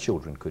our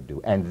children could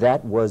do. And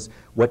that was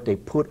what they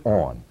put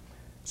on.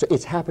 So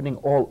it's happening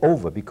all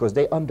over because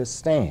they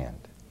understand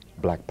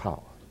black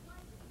power.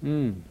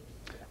 And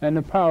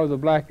the power of the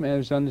black man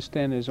is to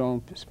understand his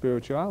own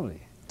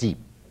spirituality. Deep.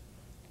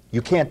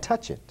 You can't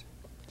touch it.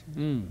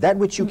 That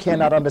which you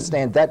cannot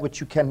understand, that which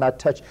you cannot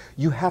touch,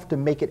 you have to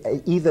make it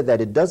either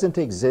that it doesn't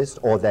exist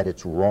or that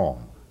it's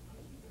wrong,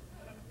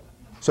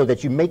 so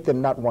that you make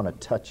them not want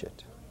to touch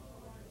it.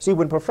 See,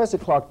 when Professor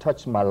Clarke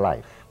touched my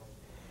life,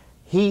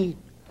 he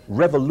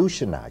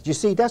revolutionized. You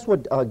see, that's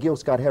what Gil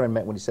Scott-Heron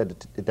meant when he said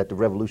that the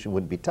revolution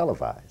wouldn't be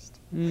televised.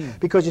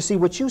 Because you see,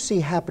 what you see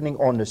happening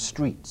on the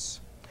streets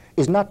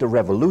is not the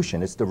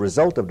revolution, it's the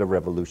result of the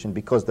revolution,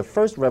 because the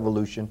first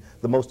revolution,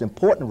 the most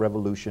important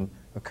revolution,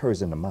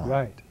 occurs in the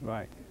mind.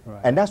 Right.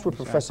 And that's what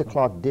Professor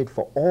Clarke did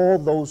for all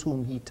those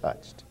whom he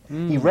touched.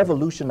 He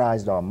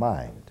revolutionized our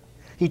mind.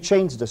 He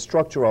changed the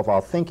structure of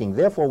our thinking.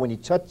 Therefore, when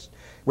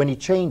he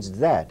changed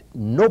that,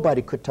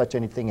 nobody could touch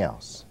anything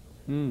else.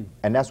 And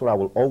that's what I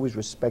will always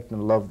respect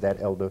and love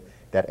that elder,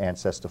 that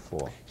ancestor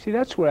for. See,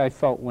 that's what I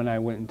felt when I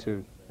went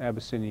into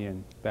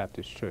Abyssinian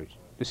Baptist Church,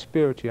 the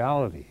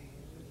spirituality.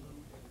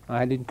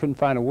 I couldn't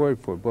find a word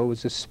for it, but it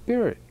was the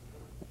spirit,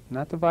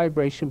 not the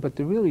vibration, but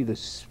really the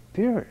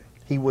spirit.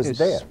 He was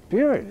there.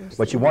 Spirit.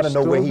 But you want to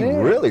know where he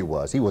really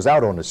was? He was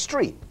out on the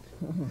street.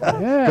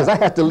 Because I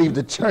had to leave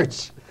the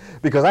church,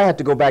 because I had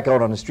to go back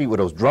out on the street where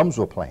those drums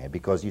were playing,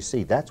 because you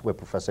see, that's where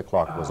Professor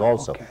Clarke was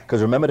also.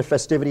 Because remember the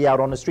festivity out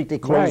on the street? They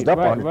closed up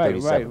on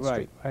 137th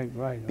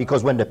Street.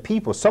 Because when the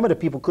people, some of the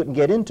people couldn't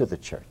get into the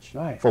church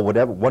for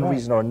whatever, one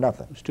reason or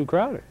another. It was too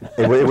crowded.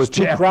 It was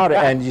too crowded,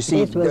 and you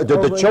see,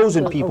 the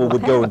chosen people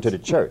would go into the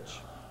church.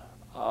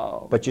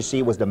 But you see,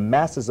 it was the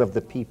masses of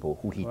the people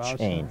who he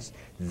changed.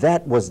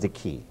 That was the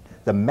key.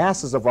 The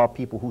masses of our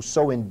people who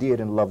so endeared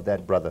and loved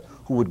that brother,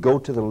 who would go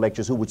to the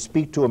lectures, who would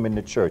speak to him in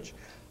the church,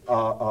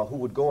 who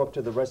would go up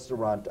to the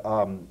restaurant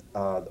on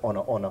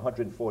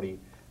 145th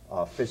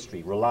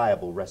Street,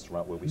 reliable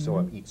restaurant where we saw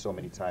him eat so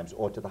many times,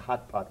 or to the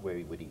hot pot where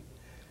he would eat.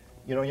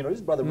 You know,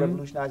 this brother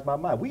revolutionized my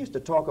mind. We used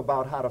to talk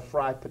about how to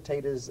fry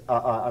potatoes,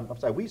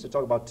 we used to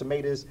talk about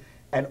tomatoes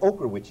and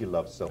okra, which he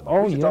loved so much.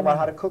 We used to talk about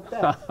how to cook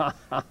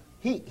that.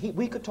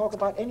 We could talk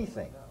about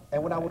anything.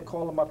 And when I would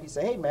call him up, he'd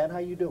say, "Hey, man, how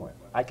you doing?"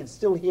 I can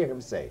still hear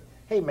him say,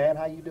 "Hey, man,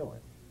 how you doing?"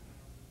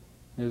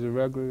 He was a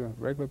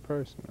regular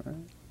person, right?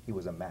 He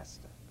was a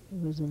master.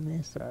 He was a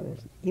master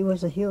person. He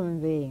was a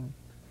human being.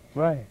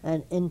 Right.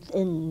 And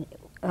in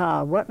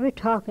what we're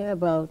talking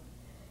about,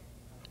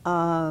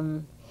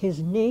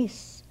 his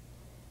niece,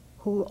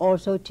 who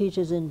also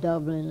teaches in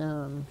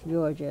Dublin,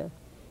 Georgia,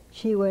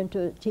 she went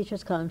to a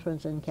teachers'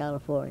 conference in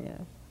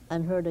California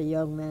and heard a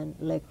young man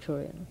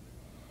lecturing.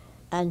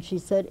 And she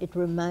said it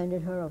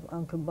reminded her of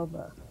Uncle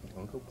Bubba.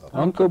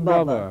 Uncle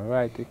Bubba,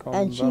 right, they call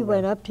him And she Bubba.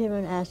 went up to him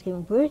and asked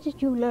him, "Where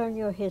did you learn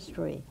your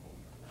history?"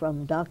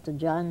 From Dr.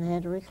 John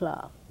Henry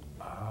Clarke.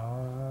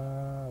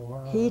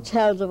 Wow. He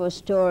tells of a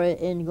story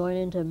in going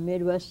into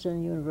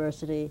Midwestern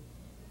University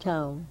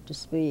town to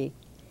speak,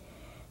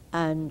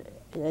 and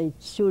a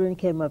student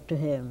came up to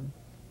him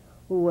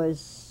who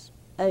was,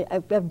 a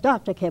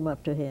doctor came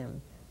up to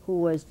him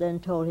who was then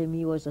told him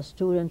he was a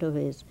student of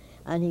his,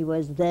 and he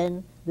was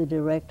then the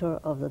director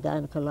of the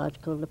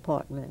gynecological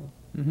department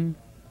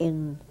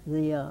in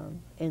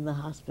the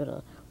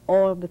hospital,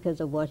 all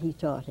because of what he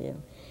taught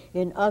him.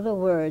 In other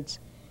words,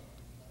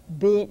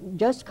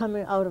 just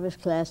coming out of his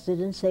class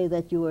didn't say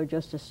that you were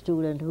just a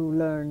student who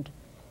learned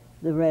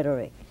the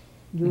rhetoric.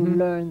 You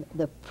learned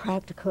the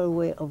practical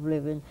way of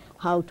living,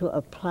 how to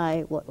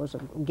apply what was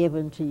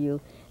given to you,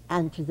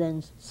 and to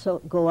then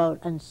go out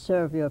and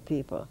serve your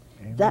people.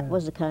 Amen. That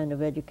was the kind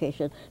of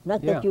education.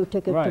 Not that you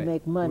took it to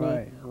make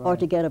money or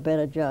to get a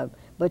better job,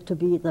 but to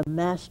be the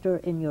master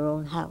in your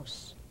own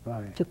house,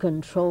 to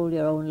control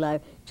your own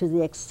life to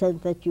the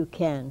extent that you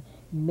can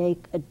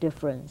make a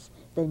difference.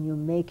 Then you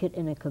make it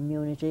in a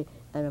community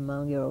and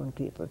among your own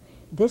people.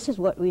 This is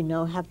what we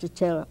now have to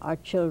tell our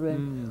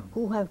children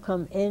who have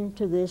come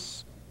into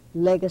this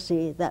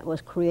legacy that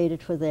was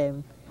created for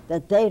them,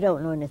 that they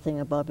don't know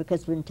anything about because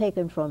it's been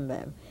taken from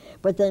them.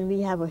 But then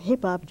we have a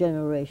hip-hop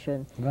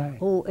generation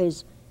who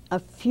is, a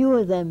few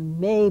of them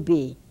may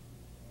be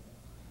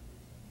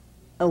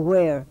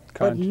aware,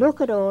 but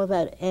look at all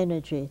that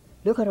energy,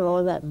 look at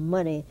all that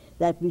money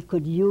that we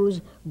could use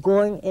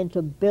going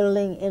into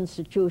building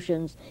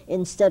institutions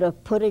instead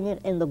of putting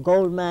it in the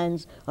gold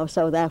mines of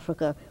South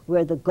Africa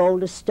where the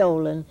gold is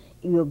stolen.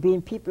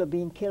 People are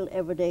being killed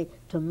every day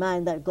to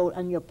mine that gold,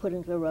 and you're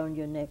putting it around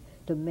your neck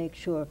to make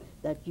sure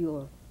that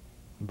you're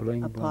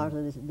a part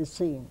of the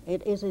scene.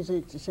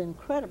 It's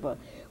incredible.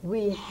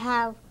 We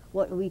have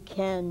what we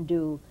can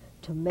do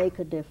to make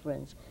a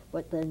difference,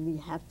 but then we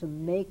have to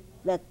make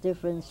that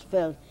difference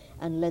felt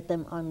and let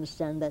them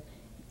understand that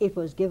it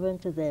was given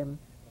to them,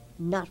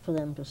 not for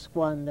them to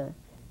squander,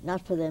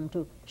 not for them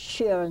to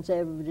share and say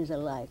everybody's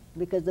alike,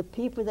 because the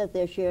people that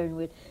they're sharing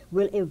with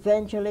will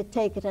eventually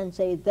take it and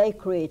say they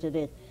created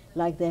it,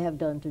 like they have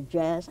done to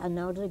jazz, and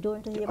now they're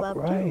doing to hip-hop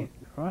too.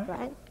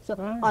 Right? So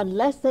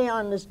unless they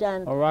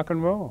understand, or rock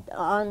and roll,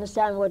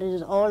 understand what it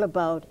is all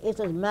about, it's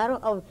a matter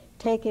of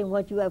taking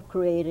what you have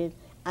created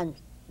and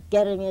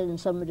getting it in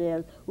somebody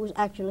else who's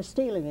actually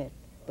stealing it,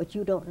 but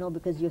you don't know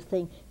because you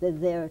think they're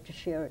there to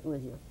share it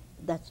with you.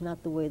 That's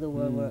not the way the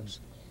world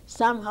works.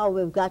 Somehow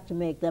we've got to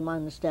make them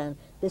understand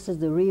this is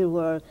the real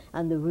world,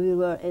 and the real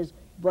world is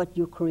what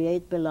you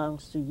create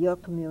belongs to your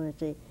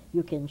community.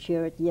 You can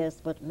share it, yes,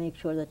 but make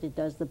sure that it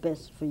does the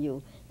best for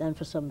you than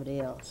for somebody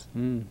else.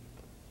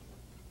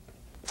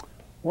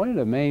 One of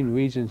the main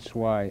reasons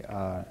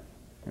why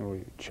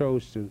we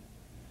chose to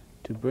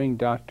bring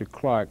Dr.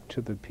 Clarke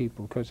to the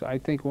people, because I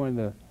think one of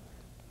the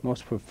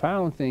most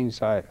profound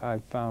things I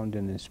found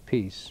in this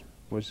piece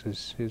was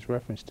his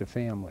reference to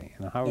family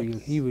and how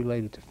he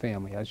related to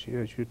family, as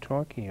you're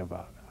talking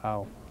about.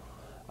 How,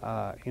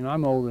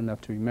 I'm old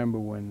enough to remember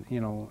when,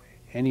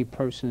 any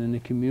person in the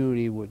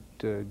community would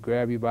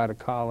grab you by the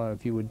collar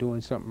if you were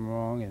doing something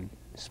wrong and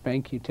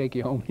spank you, take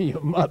you home to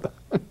your mother.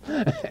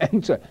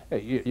 And so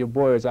your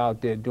boy is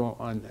out there doing,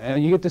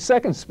 and you get the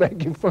second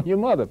spanking from your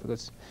mother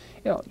because,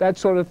 that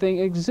sort of thing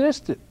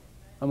existed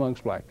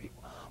amongst black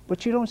people.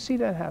 But you don't see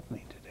that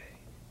happening today.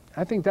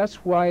 I think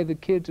that's why the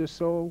kids are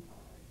so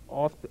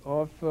off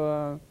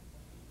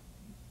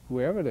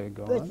wherever they're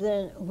going. But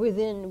then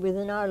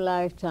within our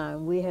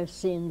lifetime, we have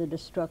seen the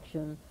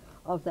destruction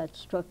of that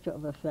structure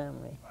of a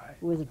family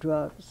with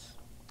drugs.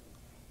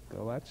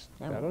 So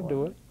that'll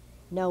do it.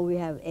 Now we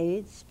have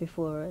AIDS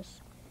before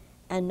us,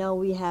 and now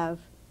we have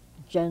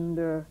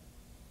gender,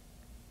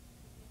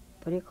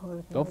 what do you call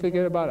it? Don't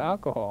forget about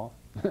alcohol.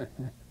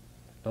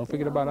 Don't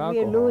forget about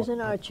alcohol. We're losing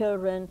our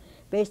children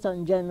based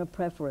on gender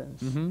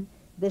preference.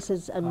 This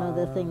is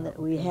another thing that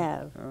we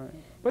have.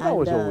 But that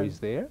was always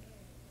there.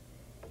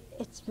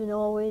 It's been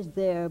always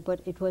there,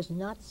 but it was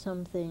not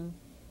something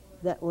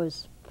that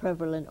was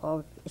prevalent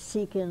or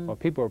seeking. Well,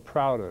 people are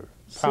proud of it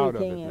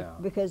now.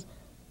 Because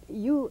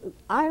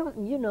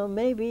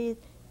maybe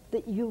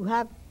that you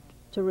have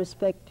to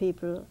respect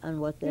people and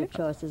what their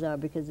choices are,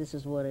 because this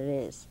is what it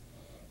is.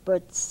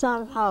 But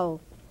somehow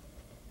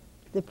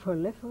the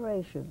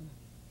proliferation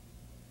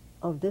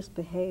of this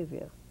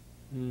behavior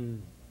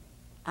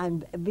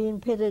and being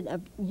pitted,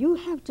 you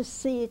have to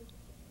see it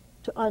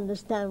to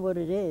understand what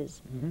it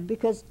is.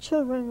 Because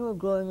children who are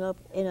growing up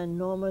in a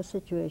normal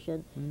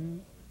situation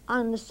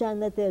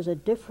understand that there's a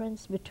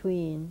difference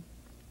between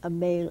a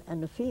male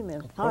and a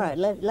female. All right,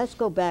 let's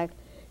go back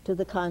to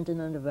the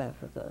continent of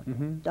Africa.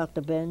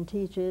 Dr. Ben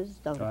teaches,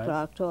 Dr.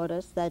 Clarke taught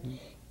us that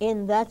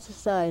in that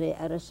society,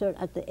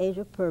 at the age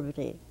of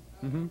puberty,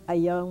 a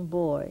young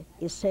boy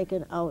is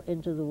taken out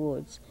into the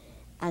woods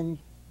and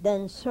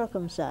then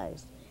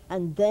circumcised.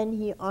 And then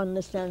he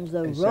understands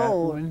the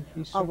role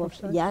of a...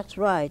 That's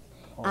right.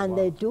 And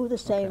they do the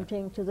same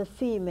thing to the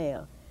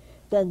female.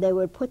 Then they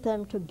will put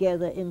them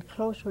together in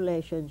close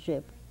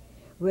relationship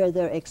where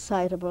they're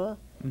excitable,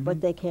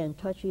 but they can't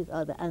touch each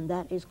other, and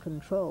that is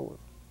control.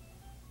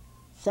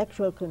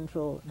 Sexual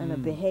control and a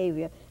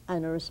behavior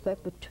and a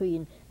respect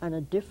between and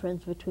a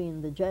difference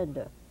between the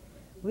gender.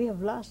 We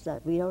have lost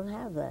that. We don't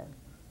have that.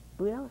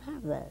 We don't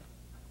have that.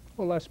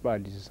 Well, that's by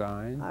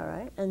design. All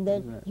right? And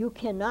then you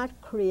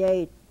cannot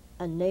create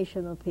a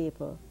nation of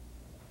people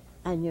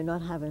and you're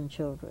not having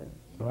children.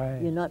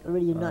 Right. You're not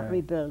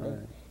rebuilding.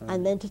 Right.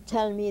 And then to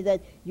tell me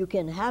that you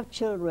can have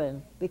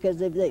children, because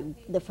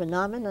the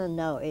phenomenon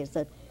now is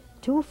that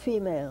two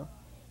female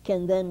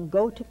can then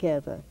go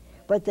together,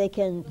 but they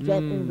can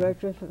get in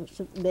virtue,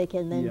 they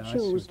can then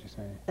choose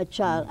a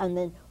child, and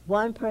then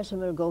one person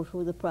will go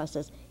through the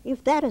process.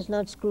 If that is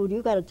not screwed,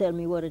 you got to tell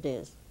me what it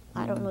is.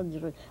 I don't know the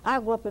difference. I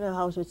grew up in a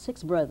house with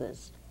 6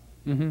 brothers,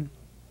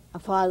 a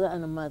father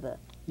and a mother.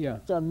 Yeah.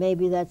 So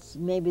maybe that's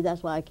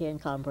why I can't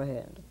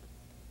comprehend.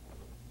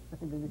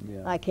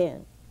 Yeah. I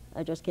can't.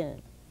 I just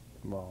can't.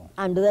 Well.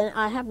 And then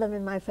I have them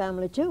in my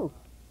family too.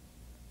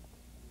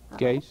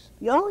 Gays?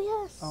 Oh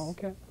yes. Oh,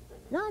 okay.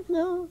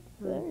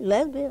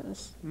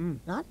 Lesbians.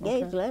 Not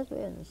gays, Okay.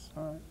 lesbians.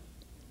 All right.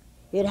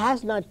 It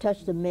has not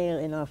touched the male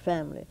in our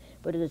family,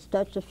 but it has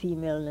touched the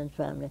female in the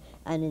family.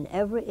 And in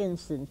every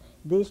instance,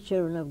 these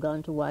children have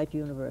gone to white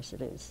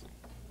universities.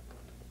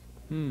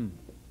 You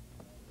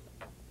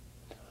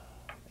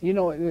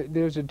know,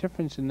 there's a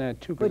difference in that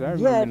too, because But I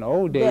remember yet in the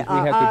old days there we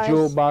had are the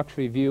Jewel eyes- Box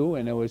Review,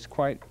 and it was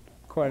quite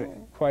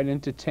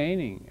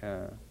entertaining.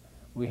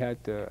 We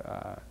had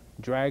the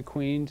drag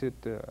queens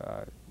at the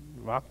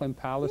Rockland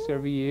Palace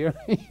every year.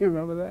 You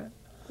remember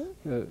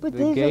that? But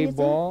The gay are,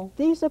 ball.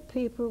 These are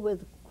people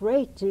with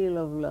great deal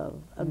of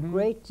love, a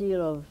great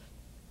deal of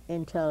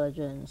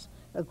intelligence,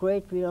 a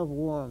great deal of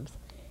warmth.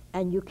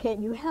 And you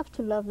have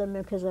to love them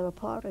because they're a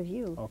part of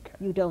you. Okay.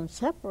 You don't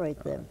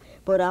separate them.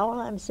 But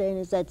all I'm saying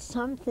is that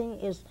something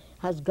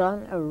has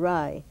gone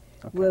awry,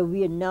 where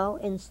we are now,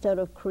 instead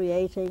of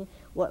creating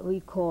what we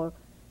call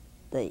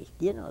the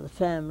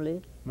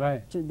family,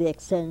 Right. to the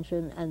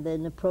extension, and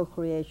then the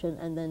procreation,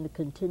 and then the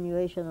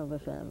continuation of a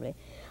family.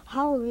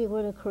 How are we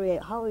going to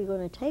create, how are we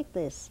going to take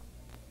this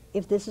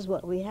if this is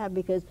what we have?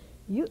 Because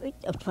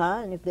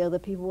fine, if the other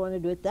people want to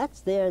do it,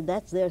 that's their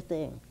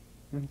thing.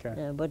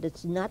 Okay. But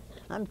it's not,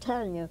 I'm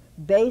telling you,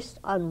 based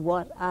on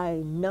what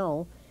I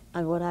know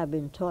and what I've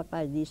been taught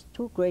by these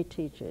 2 great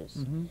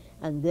teachers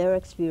and their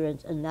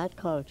experience in that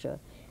culture.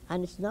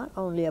 And it's not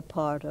only a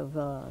part of,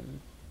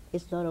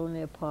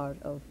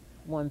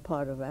 one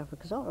part of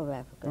Africa, it's all of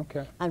Africa.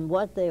 Okay. And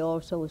what they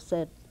also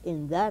said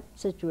in that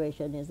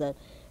situation is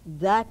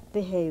that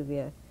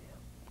behavior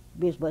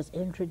was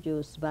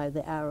introduced by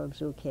the Arabs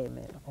who came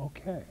in.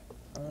 Okay.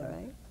 All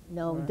right?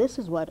 Now, this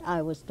is what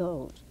I was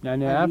told. Now, in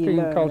the And we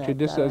African learned culture, that,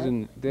 this all right?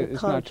 doesn't, The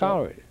it's not culture.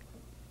 tolerated,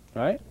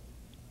 right?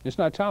 It's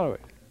not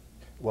tolerated.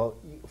 Well,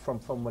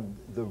 from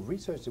the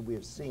research that we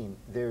have seen,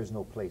 there is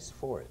no place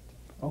for it.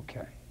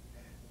 Okay.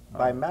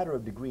 By matter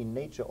of degree,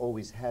 nature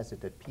always has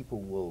it that people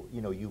will,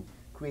 you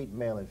create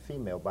male and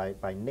female.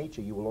 By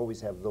nature, you will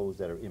always have those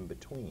that are in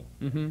between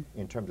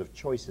in terms of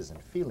choices and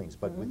feelings.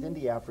 But within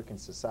the African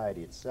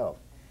society itself,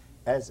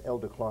 as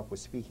Elder Clarke was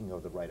speaking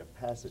of the rite of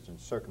passage and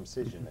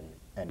circumcision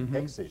and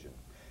excision,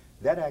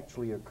 that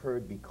actually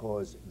occurred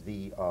because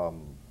the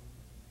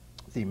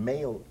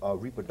male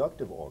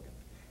reproductive organ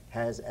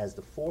has as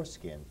the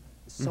foreskin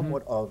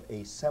somewhat of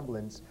a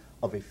semblance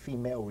of a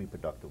female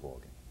reproductive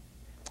organ.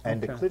 And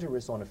the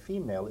clitoris on a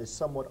female is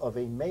somewhat of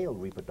a male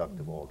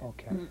reproductive organ.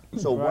 Okay.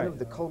 So one of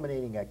the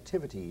culminating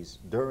activities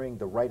during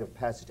the rite of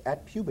passage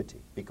at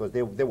puberty, because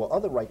there were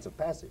other rites of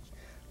passage.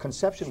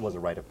 Conception was a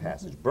rite of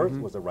passage. Birth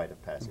was a rite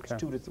of passage. Okay.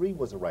 2 to 3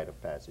 was a rite of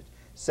passage.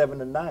 7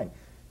 to 9.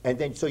 And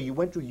then, so you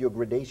went through your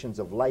gradations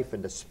of life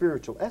and the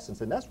spiritual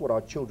essence, and that's what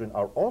our children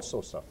are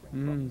also suffering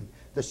from.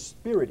 The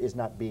spirit is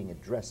not being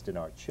addressed in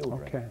our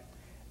children. Okay.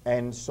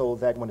 And so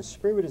that when the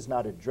spirit is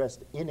not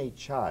addressed in a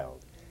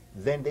child,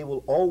 then they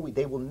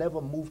will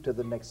never move to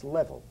the next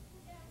level.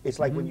 It's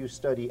like when you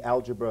study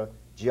algebra,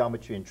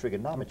 geometry, and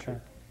trigonometry.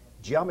 Okay.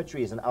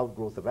 Geometry is an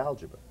outgrowth of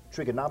algebra.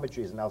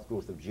 Trigonometry is an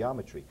outgrowth of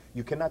geometry.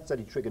 You cannot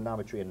study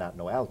trigonometry and not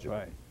know algebra.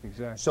 Right,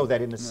 exactly. So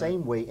that in the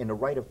same way, in the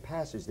rite of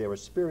passage, there are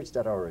spirits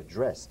that are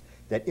addressed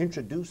that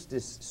introduce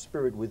this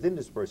spirit within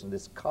this person,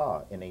 this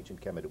ka in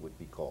ancient Kemet it would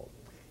be called,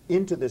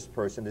 into this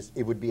person.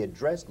 It would be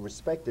addressed,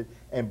 respected,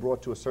 and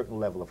brought to a certain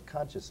level of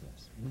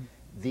consciousness.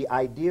 The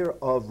idea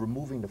of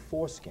removing the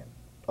foreskin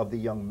of the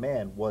young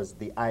man was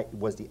the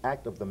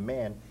act of the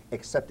man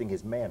accepting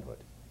his manhood.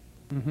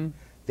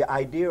 The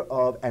idea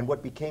of, and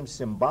what became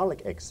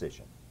symbolic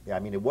excision, I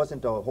mean, it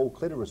wasn't the whole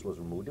clitoris was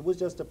removed, it was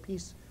just a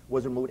piece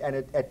was removed, and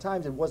at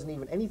times it wasn't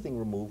even anything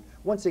removed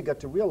once they got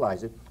to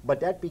realize it, but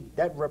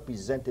that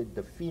represented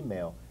the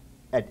female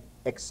at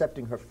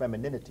accepting her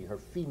femininity, her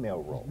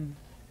female role.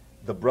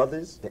 The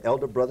brothers, the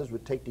elder brothers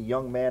would take the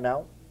young man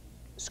out,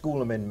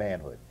 school him in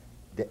manhood.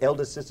 The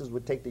elder sisters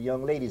would take the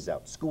young ladies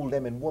out, school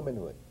them in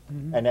womanhood.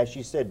 And as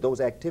she said,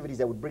 those activities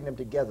that would bring them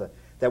together,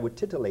 that would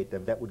titillate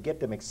them, that would get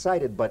them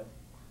excited, but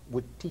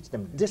would teach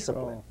them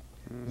discipline.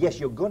 Yes,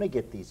 you're going to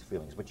get these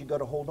feelings, but you got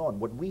to hold on.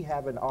 What we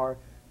have in our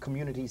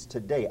communities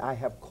today, I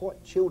have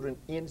caught children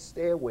in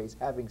stairways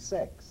having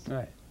sex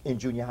in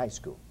junior high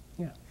school.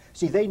 Yeah.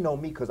 See, they know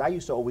me because I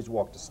used to always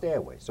walk the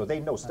stairway. So they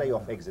know stay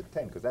off exit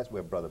 10 because that's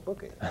where Brother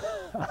Booker is.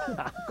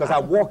 Because I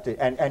walked it.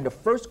 And the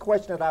first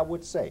question that I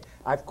would say,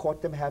 I've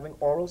caught them having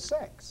oral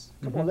sex.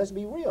 Come on, let's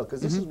be real,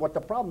 because this is what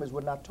the problem is.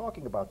 We're not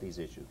talking about these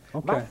issues.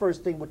 Okay. My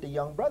first thing with the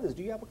young brothers,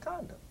 do you have a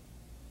condom?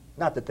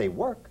 Not that they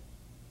work,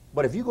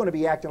 but if you're going to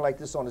be acting like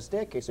this on the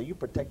staircase, are you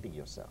protecting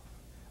yourself?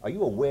 Are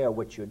you aware of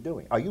what you're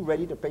doing? Are you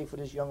ready to pay for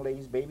this young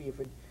lady's baby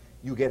if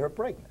you get her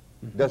pregnant?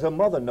 Does her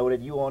mother know that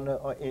you on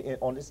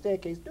the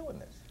staircase doing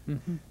this?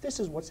 This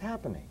is what's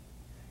happening.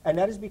 And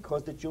that is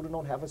because the children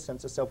don't have a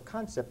sense of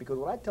self-concept, because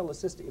what I tell a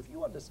sister, if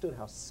you understood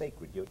how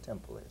sacred your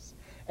temple is,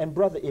 and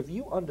brother, if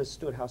you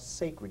understood how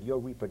sacred your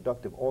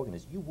reproductive organ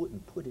is, you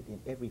wouldn't put it in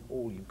every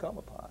hole you come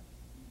upon.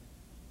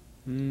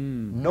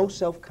 No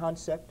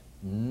self-concept,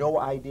 no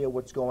idea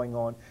what's going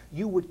on.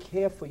 You would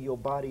care for your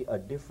body a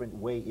different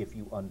way if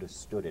you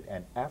understood it.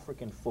 And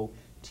African folk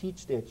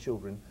teach their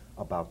children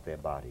about their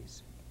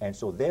bodies. And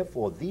so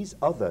therefore, these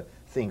other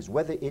things,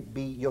 whether it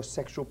be your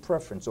sexual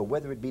preference or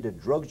whether it be the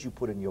drugs you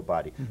put in your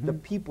body, the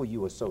people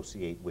you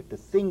associate with, the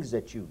things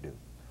that you do,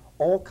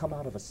 all come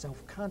out of a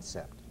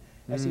self-concept.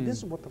 And see, this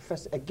is what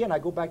again, I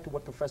go back to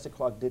what Professor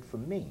Clarke did for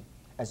me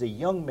as a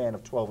young man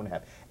of 12 and a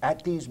half.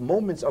 At these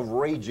moments of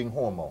raging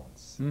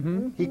hormones,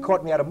 he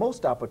caught me at a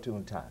most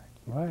opportune time.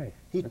 Right.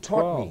 He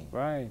taught me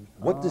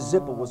what the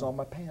zipper was on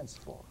my pants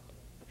for.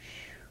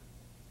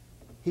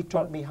 He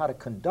taught me how to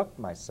conduct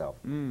myself,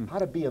 how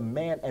to be a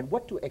man, and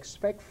what to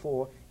expect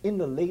for in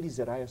the ladies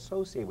that I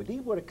associate with.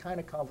 These were the kind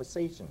of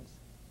conversations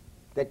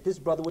that this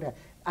brother would have.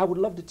 I would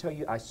love to tell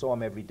you I saw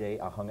him every day,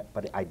 I hung,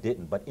 but I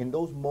didn't. But in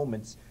those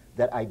moments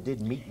that I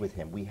did meet with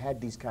him, we had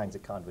these kinds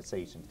of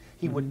conversations.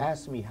 He would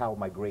ask me how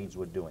my grades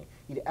were doing.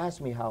 He'd ask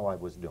me how I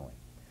was doing.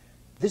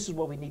 This is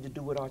what we need to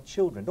do with our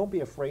children. Don't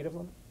be afraid of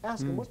them.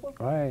 Ask them, what's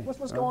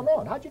going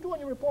on? How'd you do on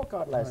your report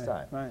card last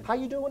time? How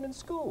you doing in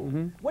school?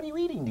 What are you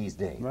eating these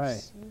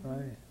days?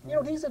 You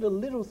know, these are the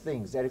little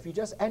things that if you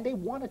just, and they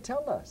want to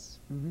tell us.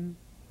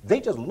 They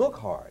just look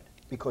hard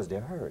because they're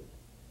hurt.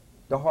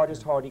 The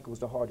hardest heart equals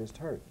the hardest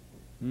hurt.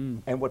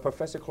 And what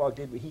Professor Clarke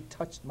did, he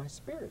touched my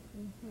spirit.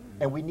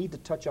 And we need to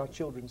touch our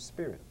children's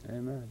spirit.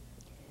 Amen.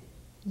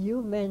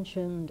 You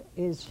mentioned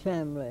his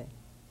family.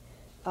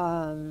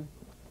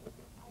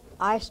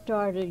 I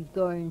started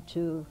going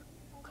to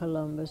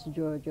Columbus,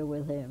 Georgia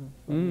with him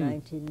in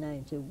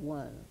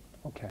 1991.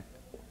 Okay.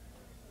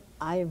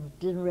 I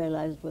didn't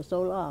realize it was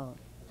so long.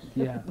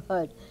 Yeah.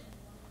 But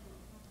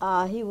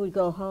he would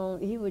go home,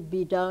 he would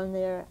be down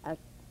there at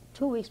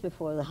 2 weeks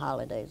before the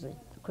holidays, the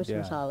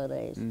Christmas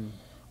holidays.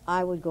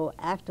 I would go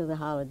after the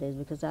holidays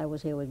because I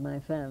was here with my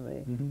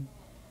family.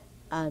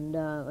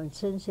 And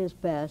since his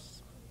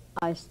passed,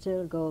 I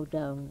still go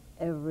down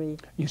every...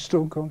 You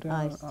still go down?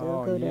 I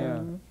still go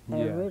down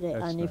every day.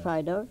 And if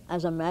I don't,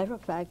 as a matter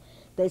of fact,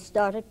 they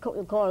started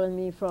calling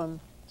me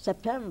from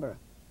September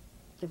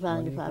to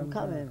find if I'm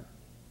coming.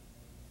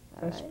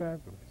 That's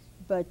fabulous.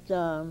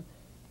 But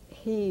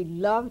he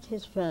loved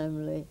his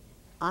family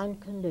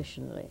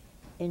unconditionally,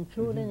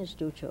 including his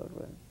 2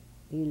 children.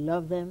 He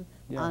loved them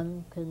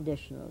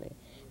unconditionally.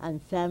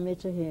 And family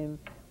to him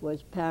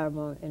was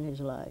paramount in his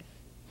life.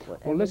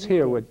 Well, let's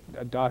hear what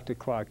Dr.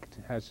 Clarke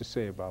has to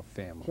say about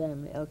family.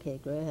 Family, okay,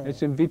 go ahead.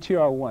 It's in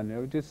VTR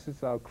 1. This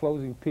is our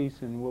closing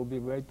piece, and we'll be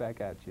right back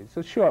at you. It's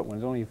a short one.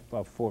 It's only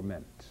about 4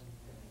 minutes.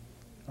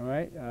 All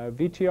right?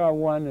 VTR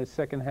 1, the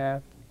second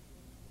half.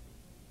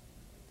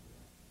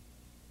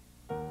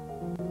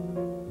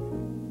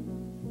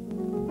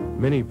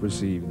 Many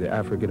perceive the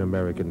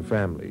African-American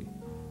family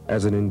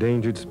as an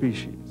endangered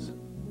species.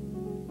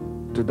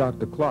 To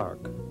Dr.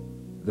 Clarke,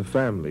 the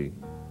family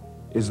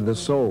is the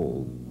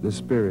soul, the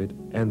spirit,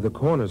 and the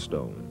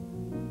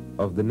cornerstone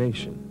of the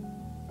nation.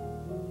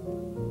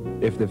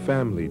 If the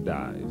family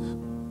dies,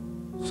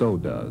 so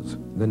does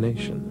the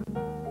nation.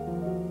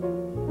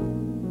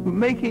 We're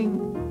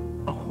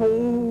making a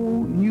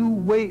whole new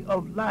way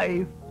of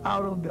life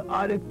out of the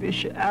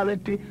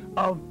artificiality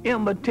of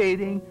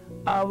imitating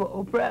our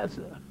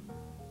oppressor,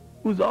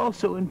 who's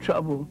also in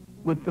trouble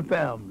with the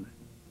family.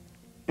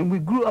 And we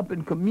grew up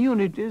in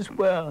communities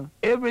where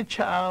every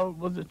child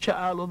was a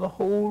child of the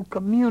whole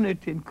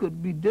community and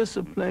could be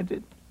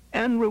disciplined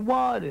and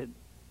rewarded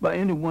by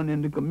anyone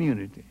in the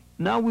community.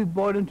 Now we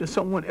bought into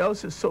someone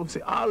else's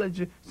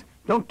sociology.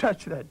 Don't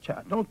touch that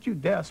child. Don't you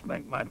dare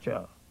spank my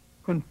child.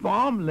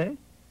 Conformly,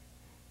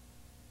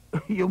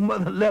 your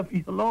mother left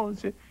you alone and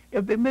said,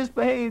 if they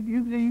misbehave,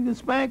 you can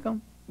spank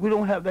them. We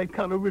don't have that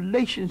kind of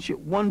relationship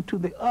one to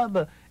the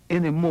other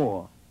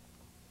anymore.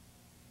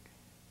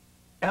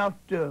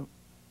 After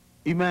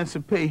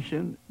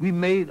emancipation, we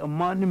made a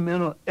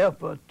monumental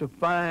effort to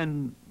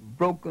find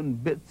broken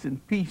bits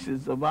and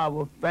pieces of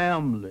our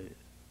family.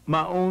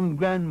 My own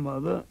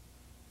grandmother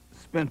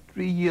spent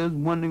 3 years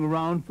wandering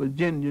around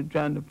Virginia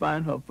trying to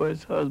find her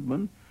first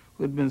husband,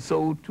 who had been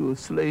sold to a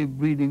slave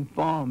breeding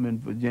farm in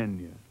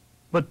Virginia.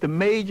 But the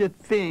major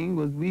thing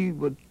was we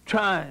were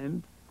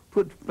trying to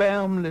put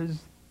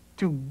families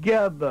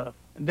together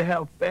and to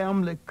have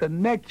family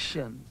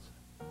connections.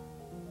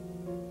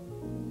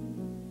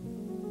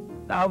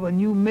 our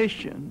new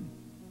mission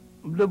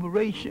of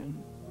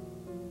liberation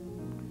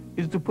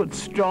is to put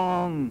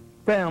strong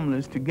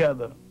families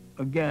together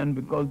again,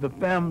 because the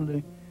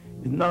family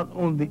is not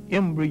only the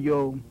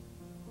embryo,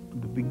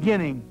 the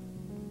beginning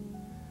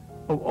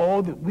of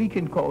all that we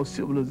can call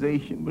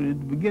civilization, but it's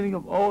the beginning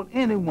of all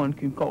anyone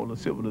can call a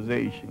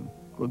civilization.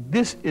 Because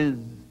this is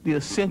the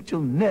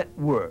essential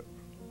network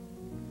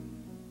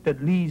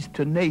that leads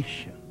to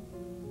nation.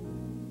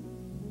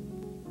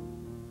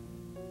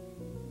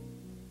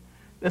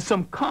 There's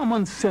some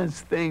common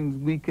sense things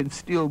we can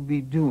still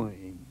be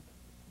doing.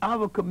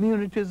 Our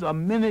communities are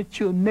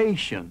miniature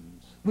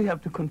nations. We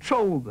have to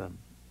control them,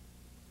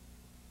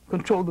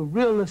 control the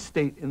real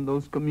estate in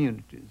those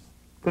communities,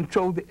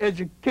 control the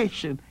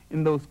education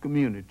in those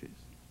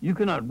communities. You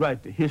cannot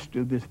write the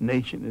history of this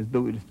nation as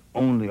though it is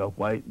only a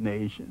white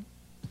nation.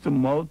 It's a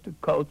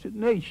multicultural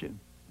nation.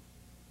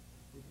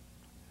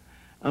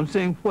 I'm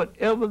saying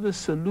whatever the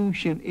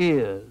solution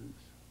is,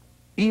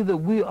 either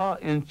we are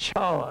in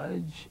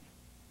charge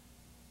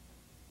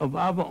of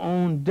our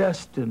own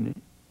destiny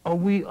or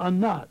we are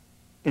not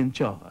in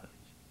charge.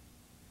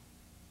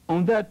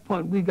 On that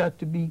point, we got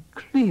to be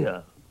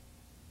clear.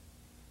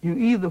 You're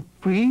either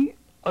free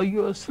or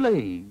you're a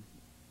slave.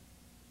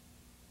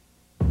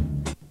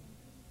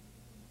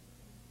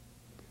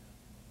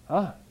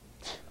 Ah,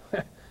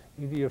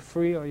 either you're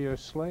free or you're a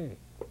slave.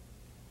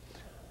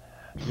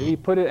 Did he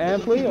put it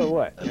amply or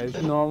what?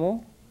 As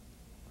normal?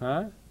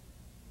 Huh?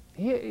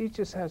 He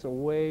just has a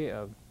way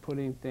of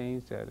putting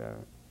things that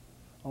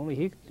only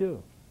he could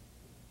do.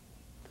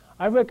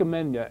 I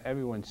recommend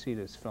everyone see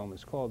this film.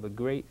 It's called The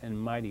Great and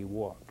Mighty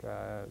Walk.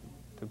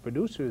 The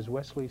producer is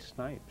Wesley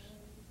Snipes.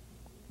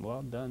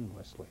 Well done,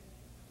 Wesley.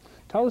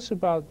 Tell us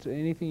about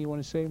anything you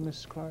want to say,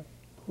 Mrs. Clarke.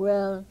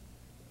 Well,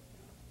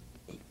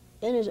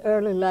 in his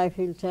early life,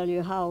 he'll tell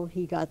you how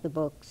he got the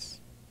books,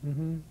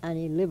 and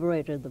he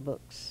liberated the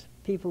books.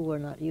 People were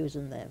not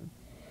using them.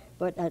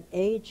 But at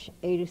age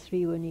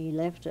 83, when he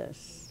left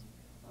us,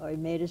 or he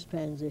made his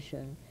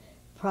transition,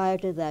 prior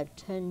to that,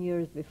 10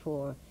 years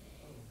before,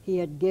 he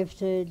had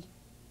gifted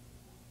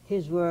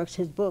his works,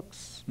 his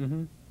books,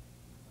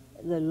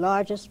 the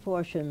largest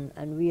portion,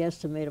 and we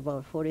estimate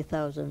about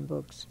 40,000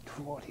 books,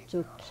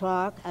 to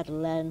Clarke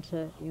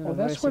Atlanta University. Oh,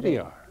 that's where they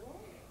are.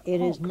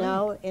 It is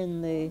now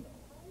in the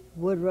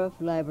Woodruff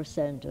Library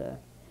Center,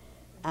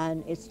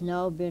 and it's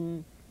now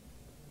been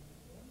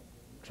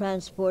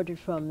transported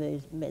from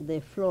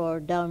the floor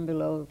down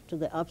below to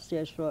the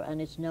upstairs floor, and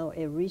it's now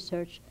a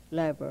research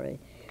library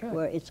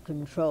where it's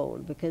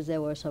controlled, because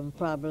there were some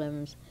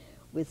problems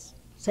with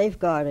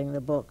safeguarding the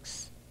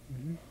books.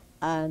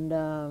 And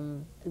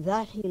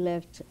that he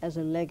left as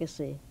a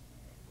legacy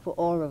for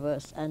all of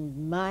us.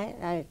 And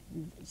my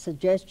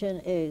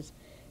suggestion is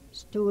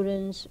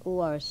students who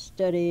are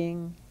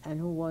studying and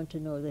who want to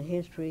know the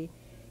history,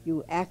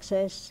 you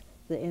access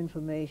the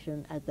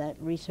information at that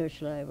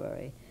research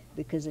library,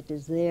 because it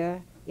is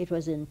there. It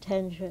was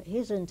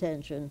his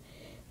intention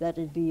that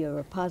it be a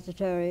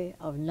repository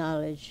of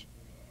knowledge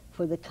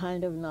for the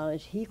kind of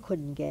knowledge he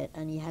couldn't get,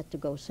 and he had to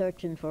go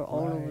searching for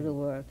all over the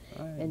world,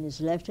 and he's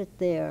left it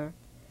there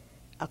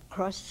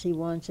across. He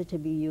wants it to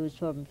be used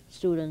from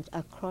students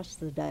across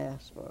the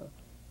diaspora.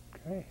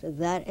 So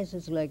that is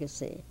his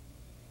legacy,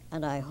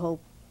 and I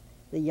hope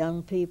the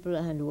young people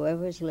and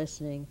whoever is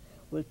listening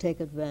will take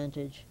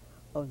advantage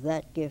of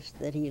that gift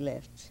that he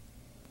left.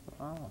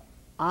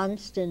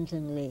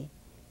 Unstintingly,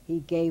 he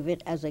gave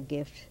it as a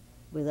gift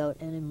without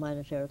any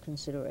monetary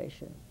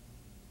consideration.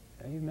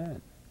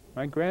 Amen.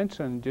 My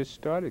grandson just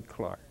started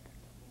Clarke.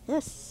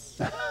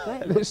 Yes,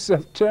 great. This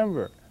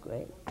September.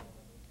 Great.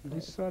 He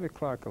started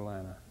Clarke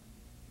Atlanta.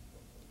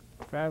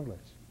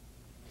 Fabulous.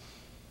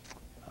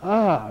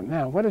 Ah,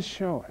 man, what a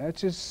show.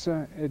 That's just,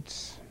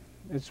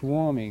 it's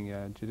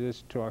warming to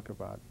just talk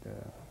about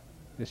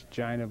this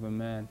giant of a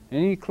man.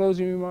 Any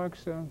closing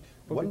remarks?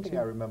 One thing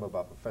I remember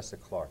about Professor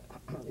Clarke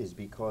is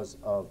because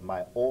of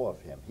my awe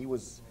of him. He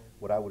was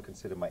what I would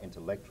consider my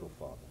intellectual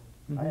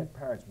father. I had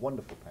parents,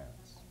 wonderful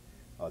parents.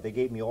 They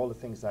gave me all the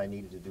things I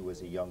needed to do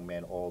as a young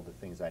man, all the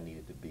things I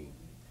needed to be.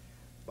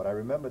 But I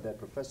remember that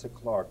Professor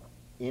Clarke,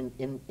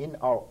 in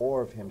our awe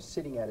of him,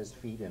 sitting at his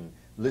feet and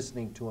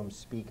listening to him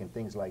speak and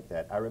things like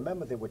that, I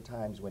remember there were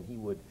times when he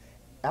would,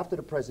 after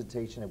the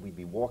presentation and we'd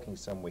be walking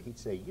somewhere, he'd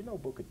say, you know,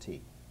 Booker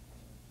T,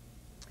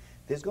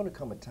 there's going to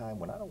come a time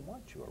when I don't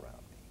want you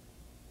around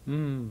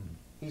me.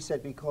 He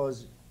said,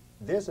 because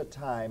there's a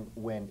time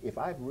when if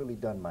I've really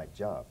done my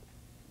job,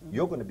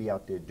 you're going to be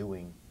out there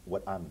doing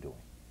what I'm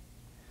doing.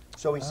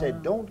 So he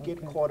said, don't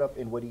get caught up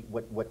in what he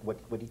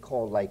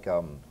called like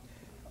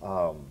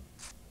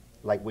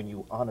when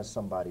you honor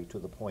somebody to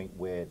the point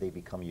where they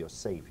become your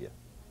savior.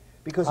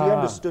 Because he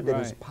understood that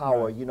his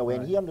power, you know,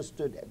 and he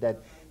understood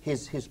that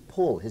his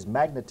pull, his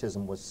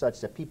magnetism was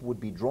such that people would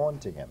be drawn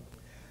to him.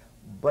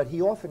 But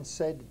he often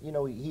said, he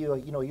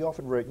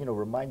often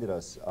reminded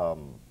us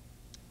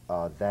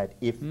that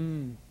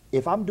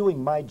if I'm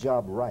doing my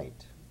job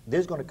right,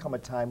 there's going to come a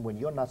time when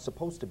you're not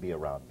supposed to be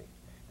around me.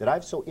 That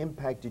I've so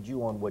impacted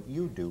you on what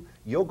you do,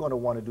 you're going to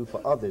want to do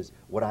for others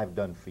what I've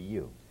done for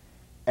you.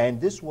 And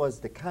this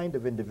was the kind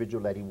of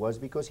individual that he was,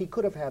 because he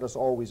could have had us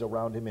always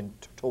around him in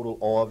total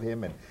awe of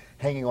him and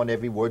hanging on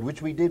every word,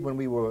 which we did when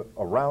we were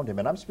around him.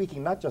 And I'm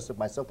speaking not just of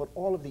myself, but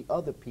all of the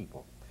other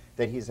people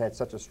that he's had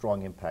such a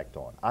strong impact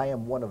on. I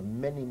am one of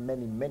many,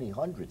 many, many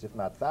hundreds, if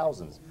not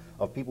thousands,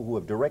 of people who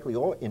have directly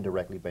or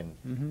indirectly been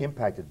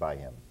impacted by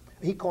him.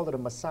 He called it a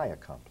Messiah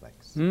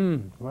complex.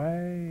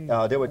 Right.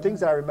 There were things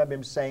that I remember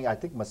him saying. I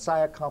think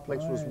Messiah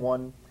complex was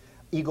one,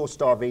 ego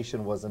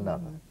starvation was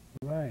another.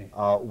 Right.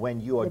 When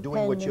you are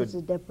doing what you're... Dependence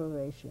and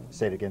deprivation.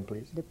 Say it again,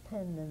 please.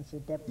 Dependence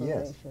and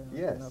deprivation was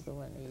yes. another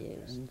one he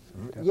used.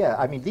 Yeah,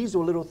 I mean, these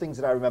were little things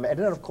that I remember. And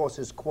then, of course,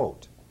 his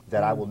quote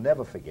that I will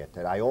never forget,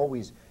 that I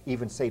always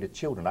even say to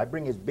children. I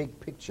bring his big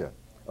picture,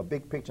 a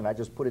big picture, and I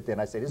just put it there,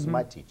 and I say, this is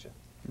my teacher.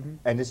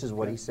 And this is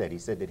what he said. He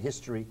said that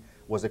history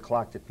was a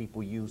clock that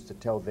people used to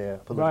tell their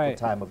political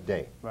time of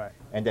day. Right.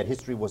 And that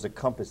history was a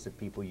compass that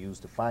people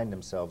used to find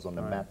themselves on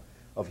the map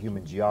of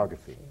human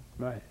geography.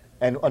 Right.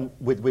 And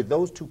with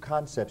those two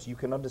concepts, you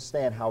can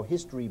understand how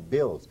history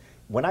builds.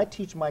 When I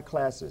teach my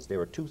classes,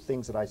 there are two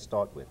things that I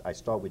start with. I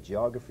start with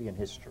geography and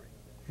history.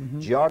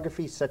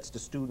 Geography sets the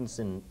students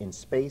in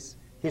space.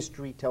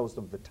 History tells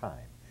them the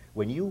time.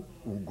 When you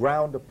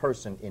ground a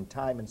person in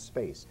time and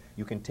space,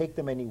 you can take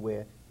them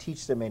anywhere,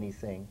 teach them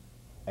anything,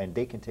 and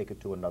they can take it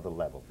to another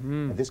level.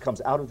 And this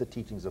comes out of the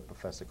teachings of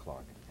Professor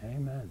Clarke.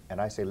 Amen.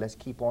 And I say, let's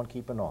keep on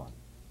keeping on.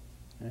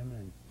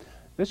 Amen.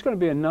 There's going to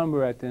be a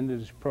number at the end of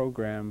this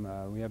program.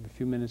 We have a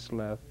few minutes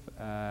left,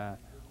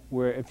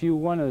 where if you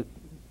want to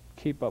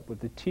keep up with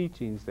the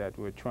teachings that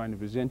we're trying to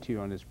present to you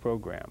on this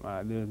program,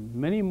 there are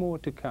many more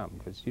to come,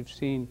 because you've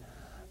seen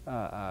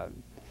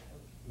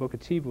Booker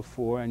T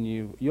before, and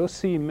you'll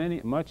see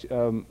much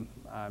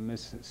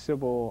Miss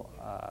Sybil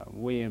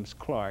Williams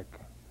Clarke,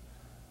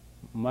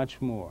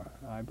 much more.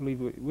 I believe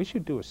we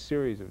should do a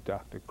series of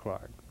Dr.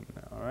 Clarke,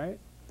 all right?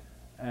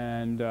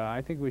 And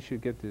I think we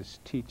should get this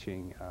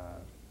teaching,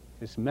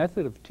 this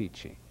method of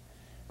teaching,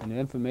 and the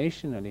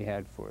information that he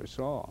had for us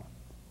all.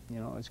 You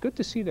know, it's good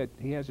to see that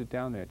he has it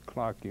down there at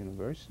Clarke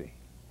University.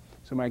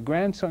 So my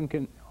grandson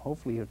can,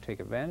 hopefully he'll take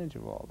advantage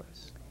of all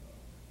this.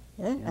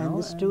 Yeah, You and know,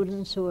 the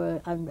students who are...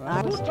 Who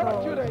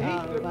taught you to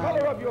hate the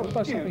color of your What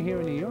about something skin? here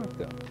in New York,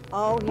 though?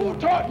 Oh, Who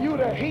taught you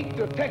to hate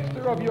the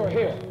texture of your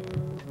hair?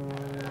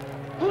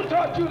 Who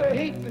taught you to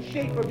hate the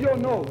shape of your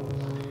nose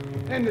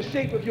and the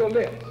shape of your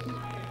lips?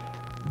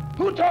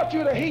 Who taught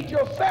you to hate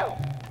yourself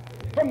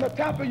from the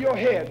top of your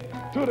head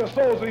to the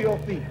soles of your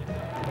feet?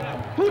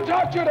 Who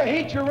taught you to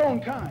hate your own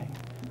kind?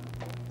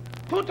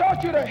 Who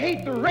taught you to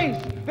hate the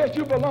race that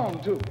you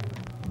belong to?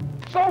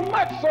 So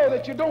much so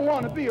that you don't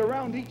want to be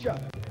around each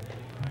other.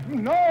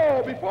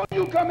 No, before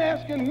you come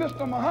asking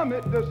Mr.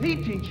 Muhammad, does he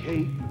teach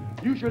hate,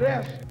 you should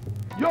ask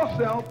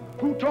yourself,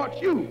 who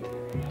taught you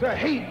to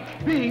hate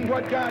being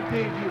what God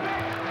gave you?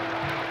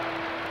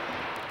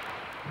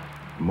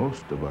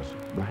 Most of us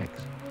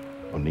blacks,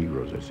 or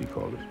Negroes as he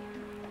called us,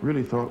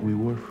 really thought we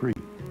were free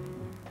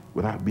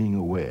without being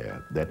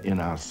aware that in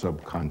our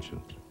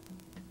subconscious,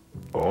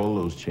 all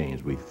those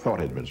chains we thought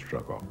had been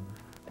struck off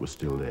were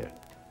still there.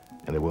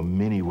 And there were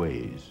many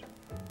ways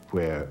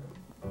where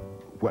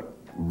what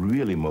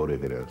really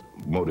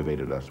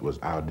motivated us was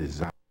our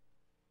desire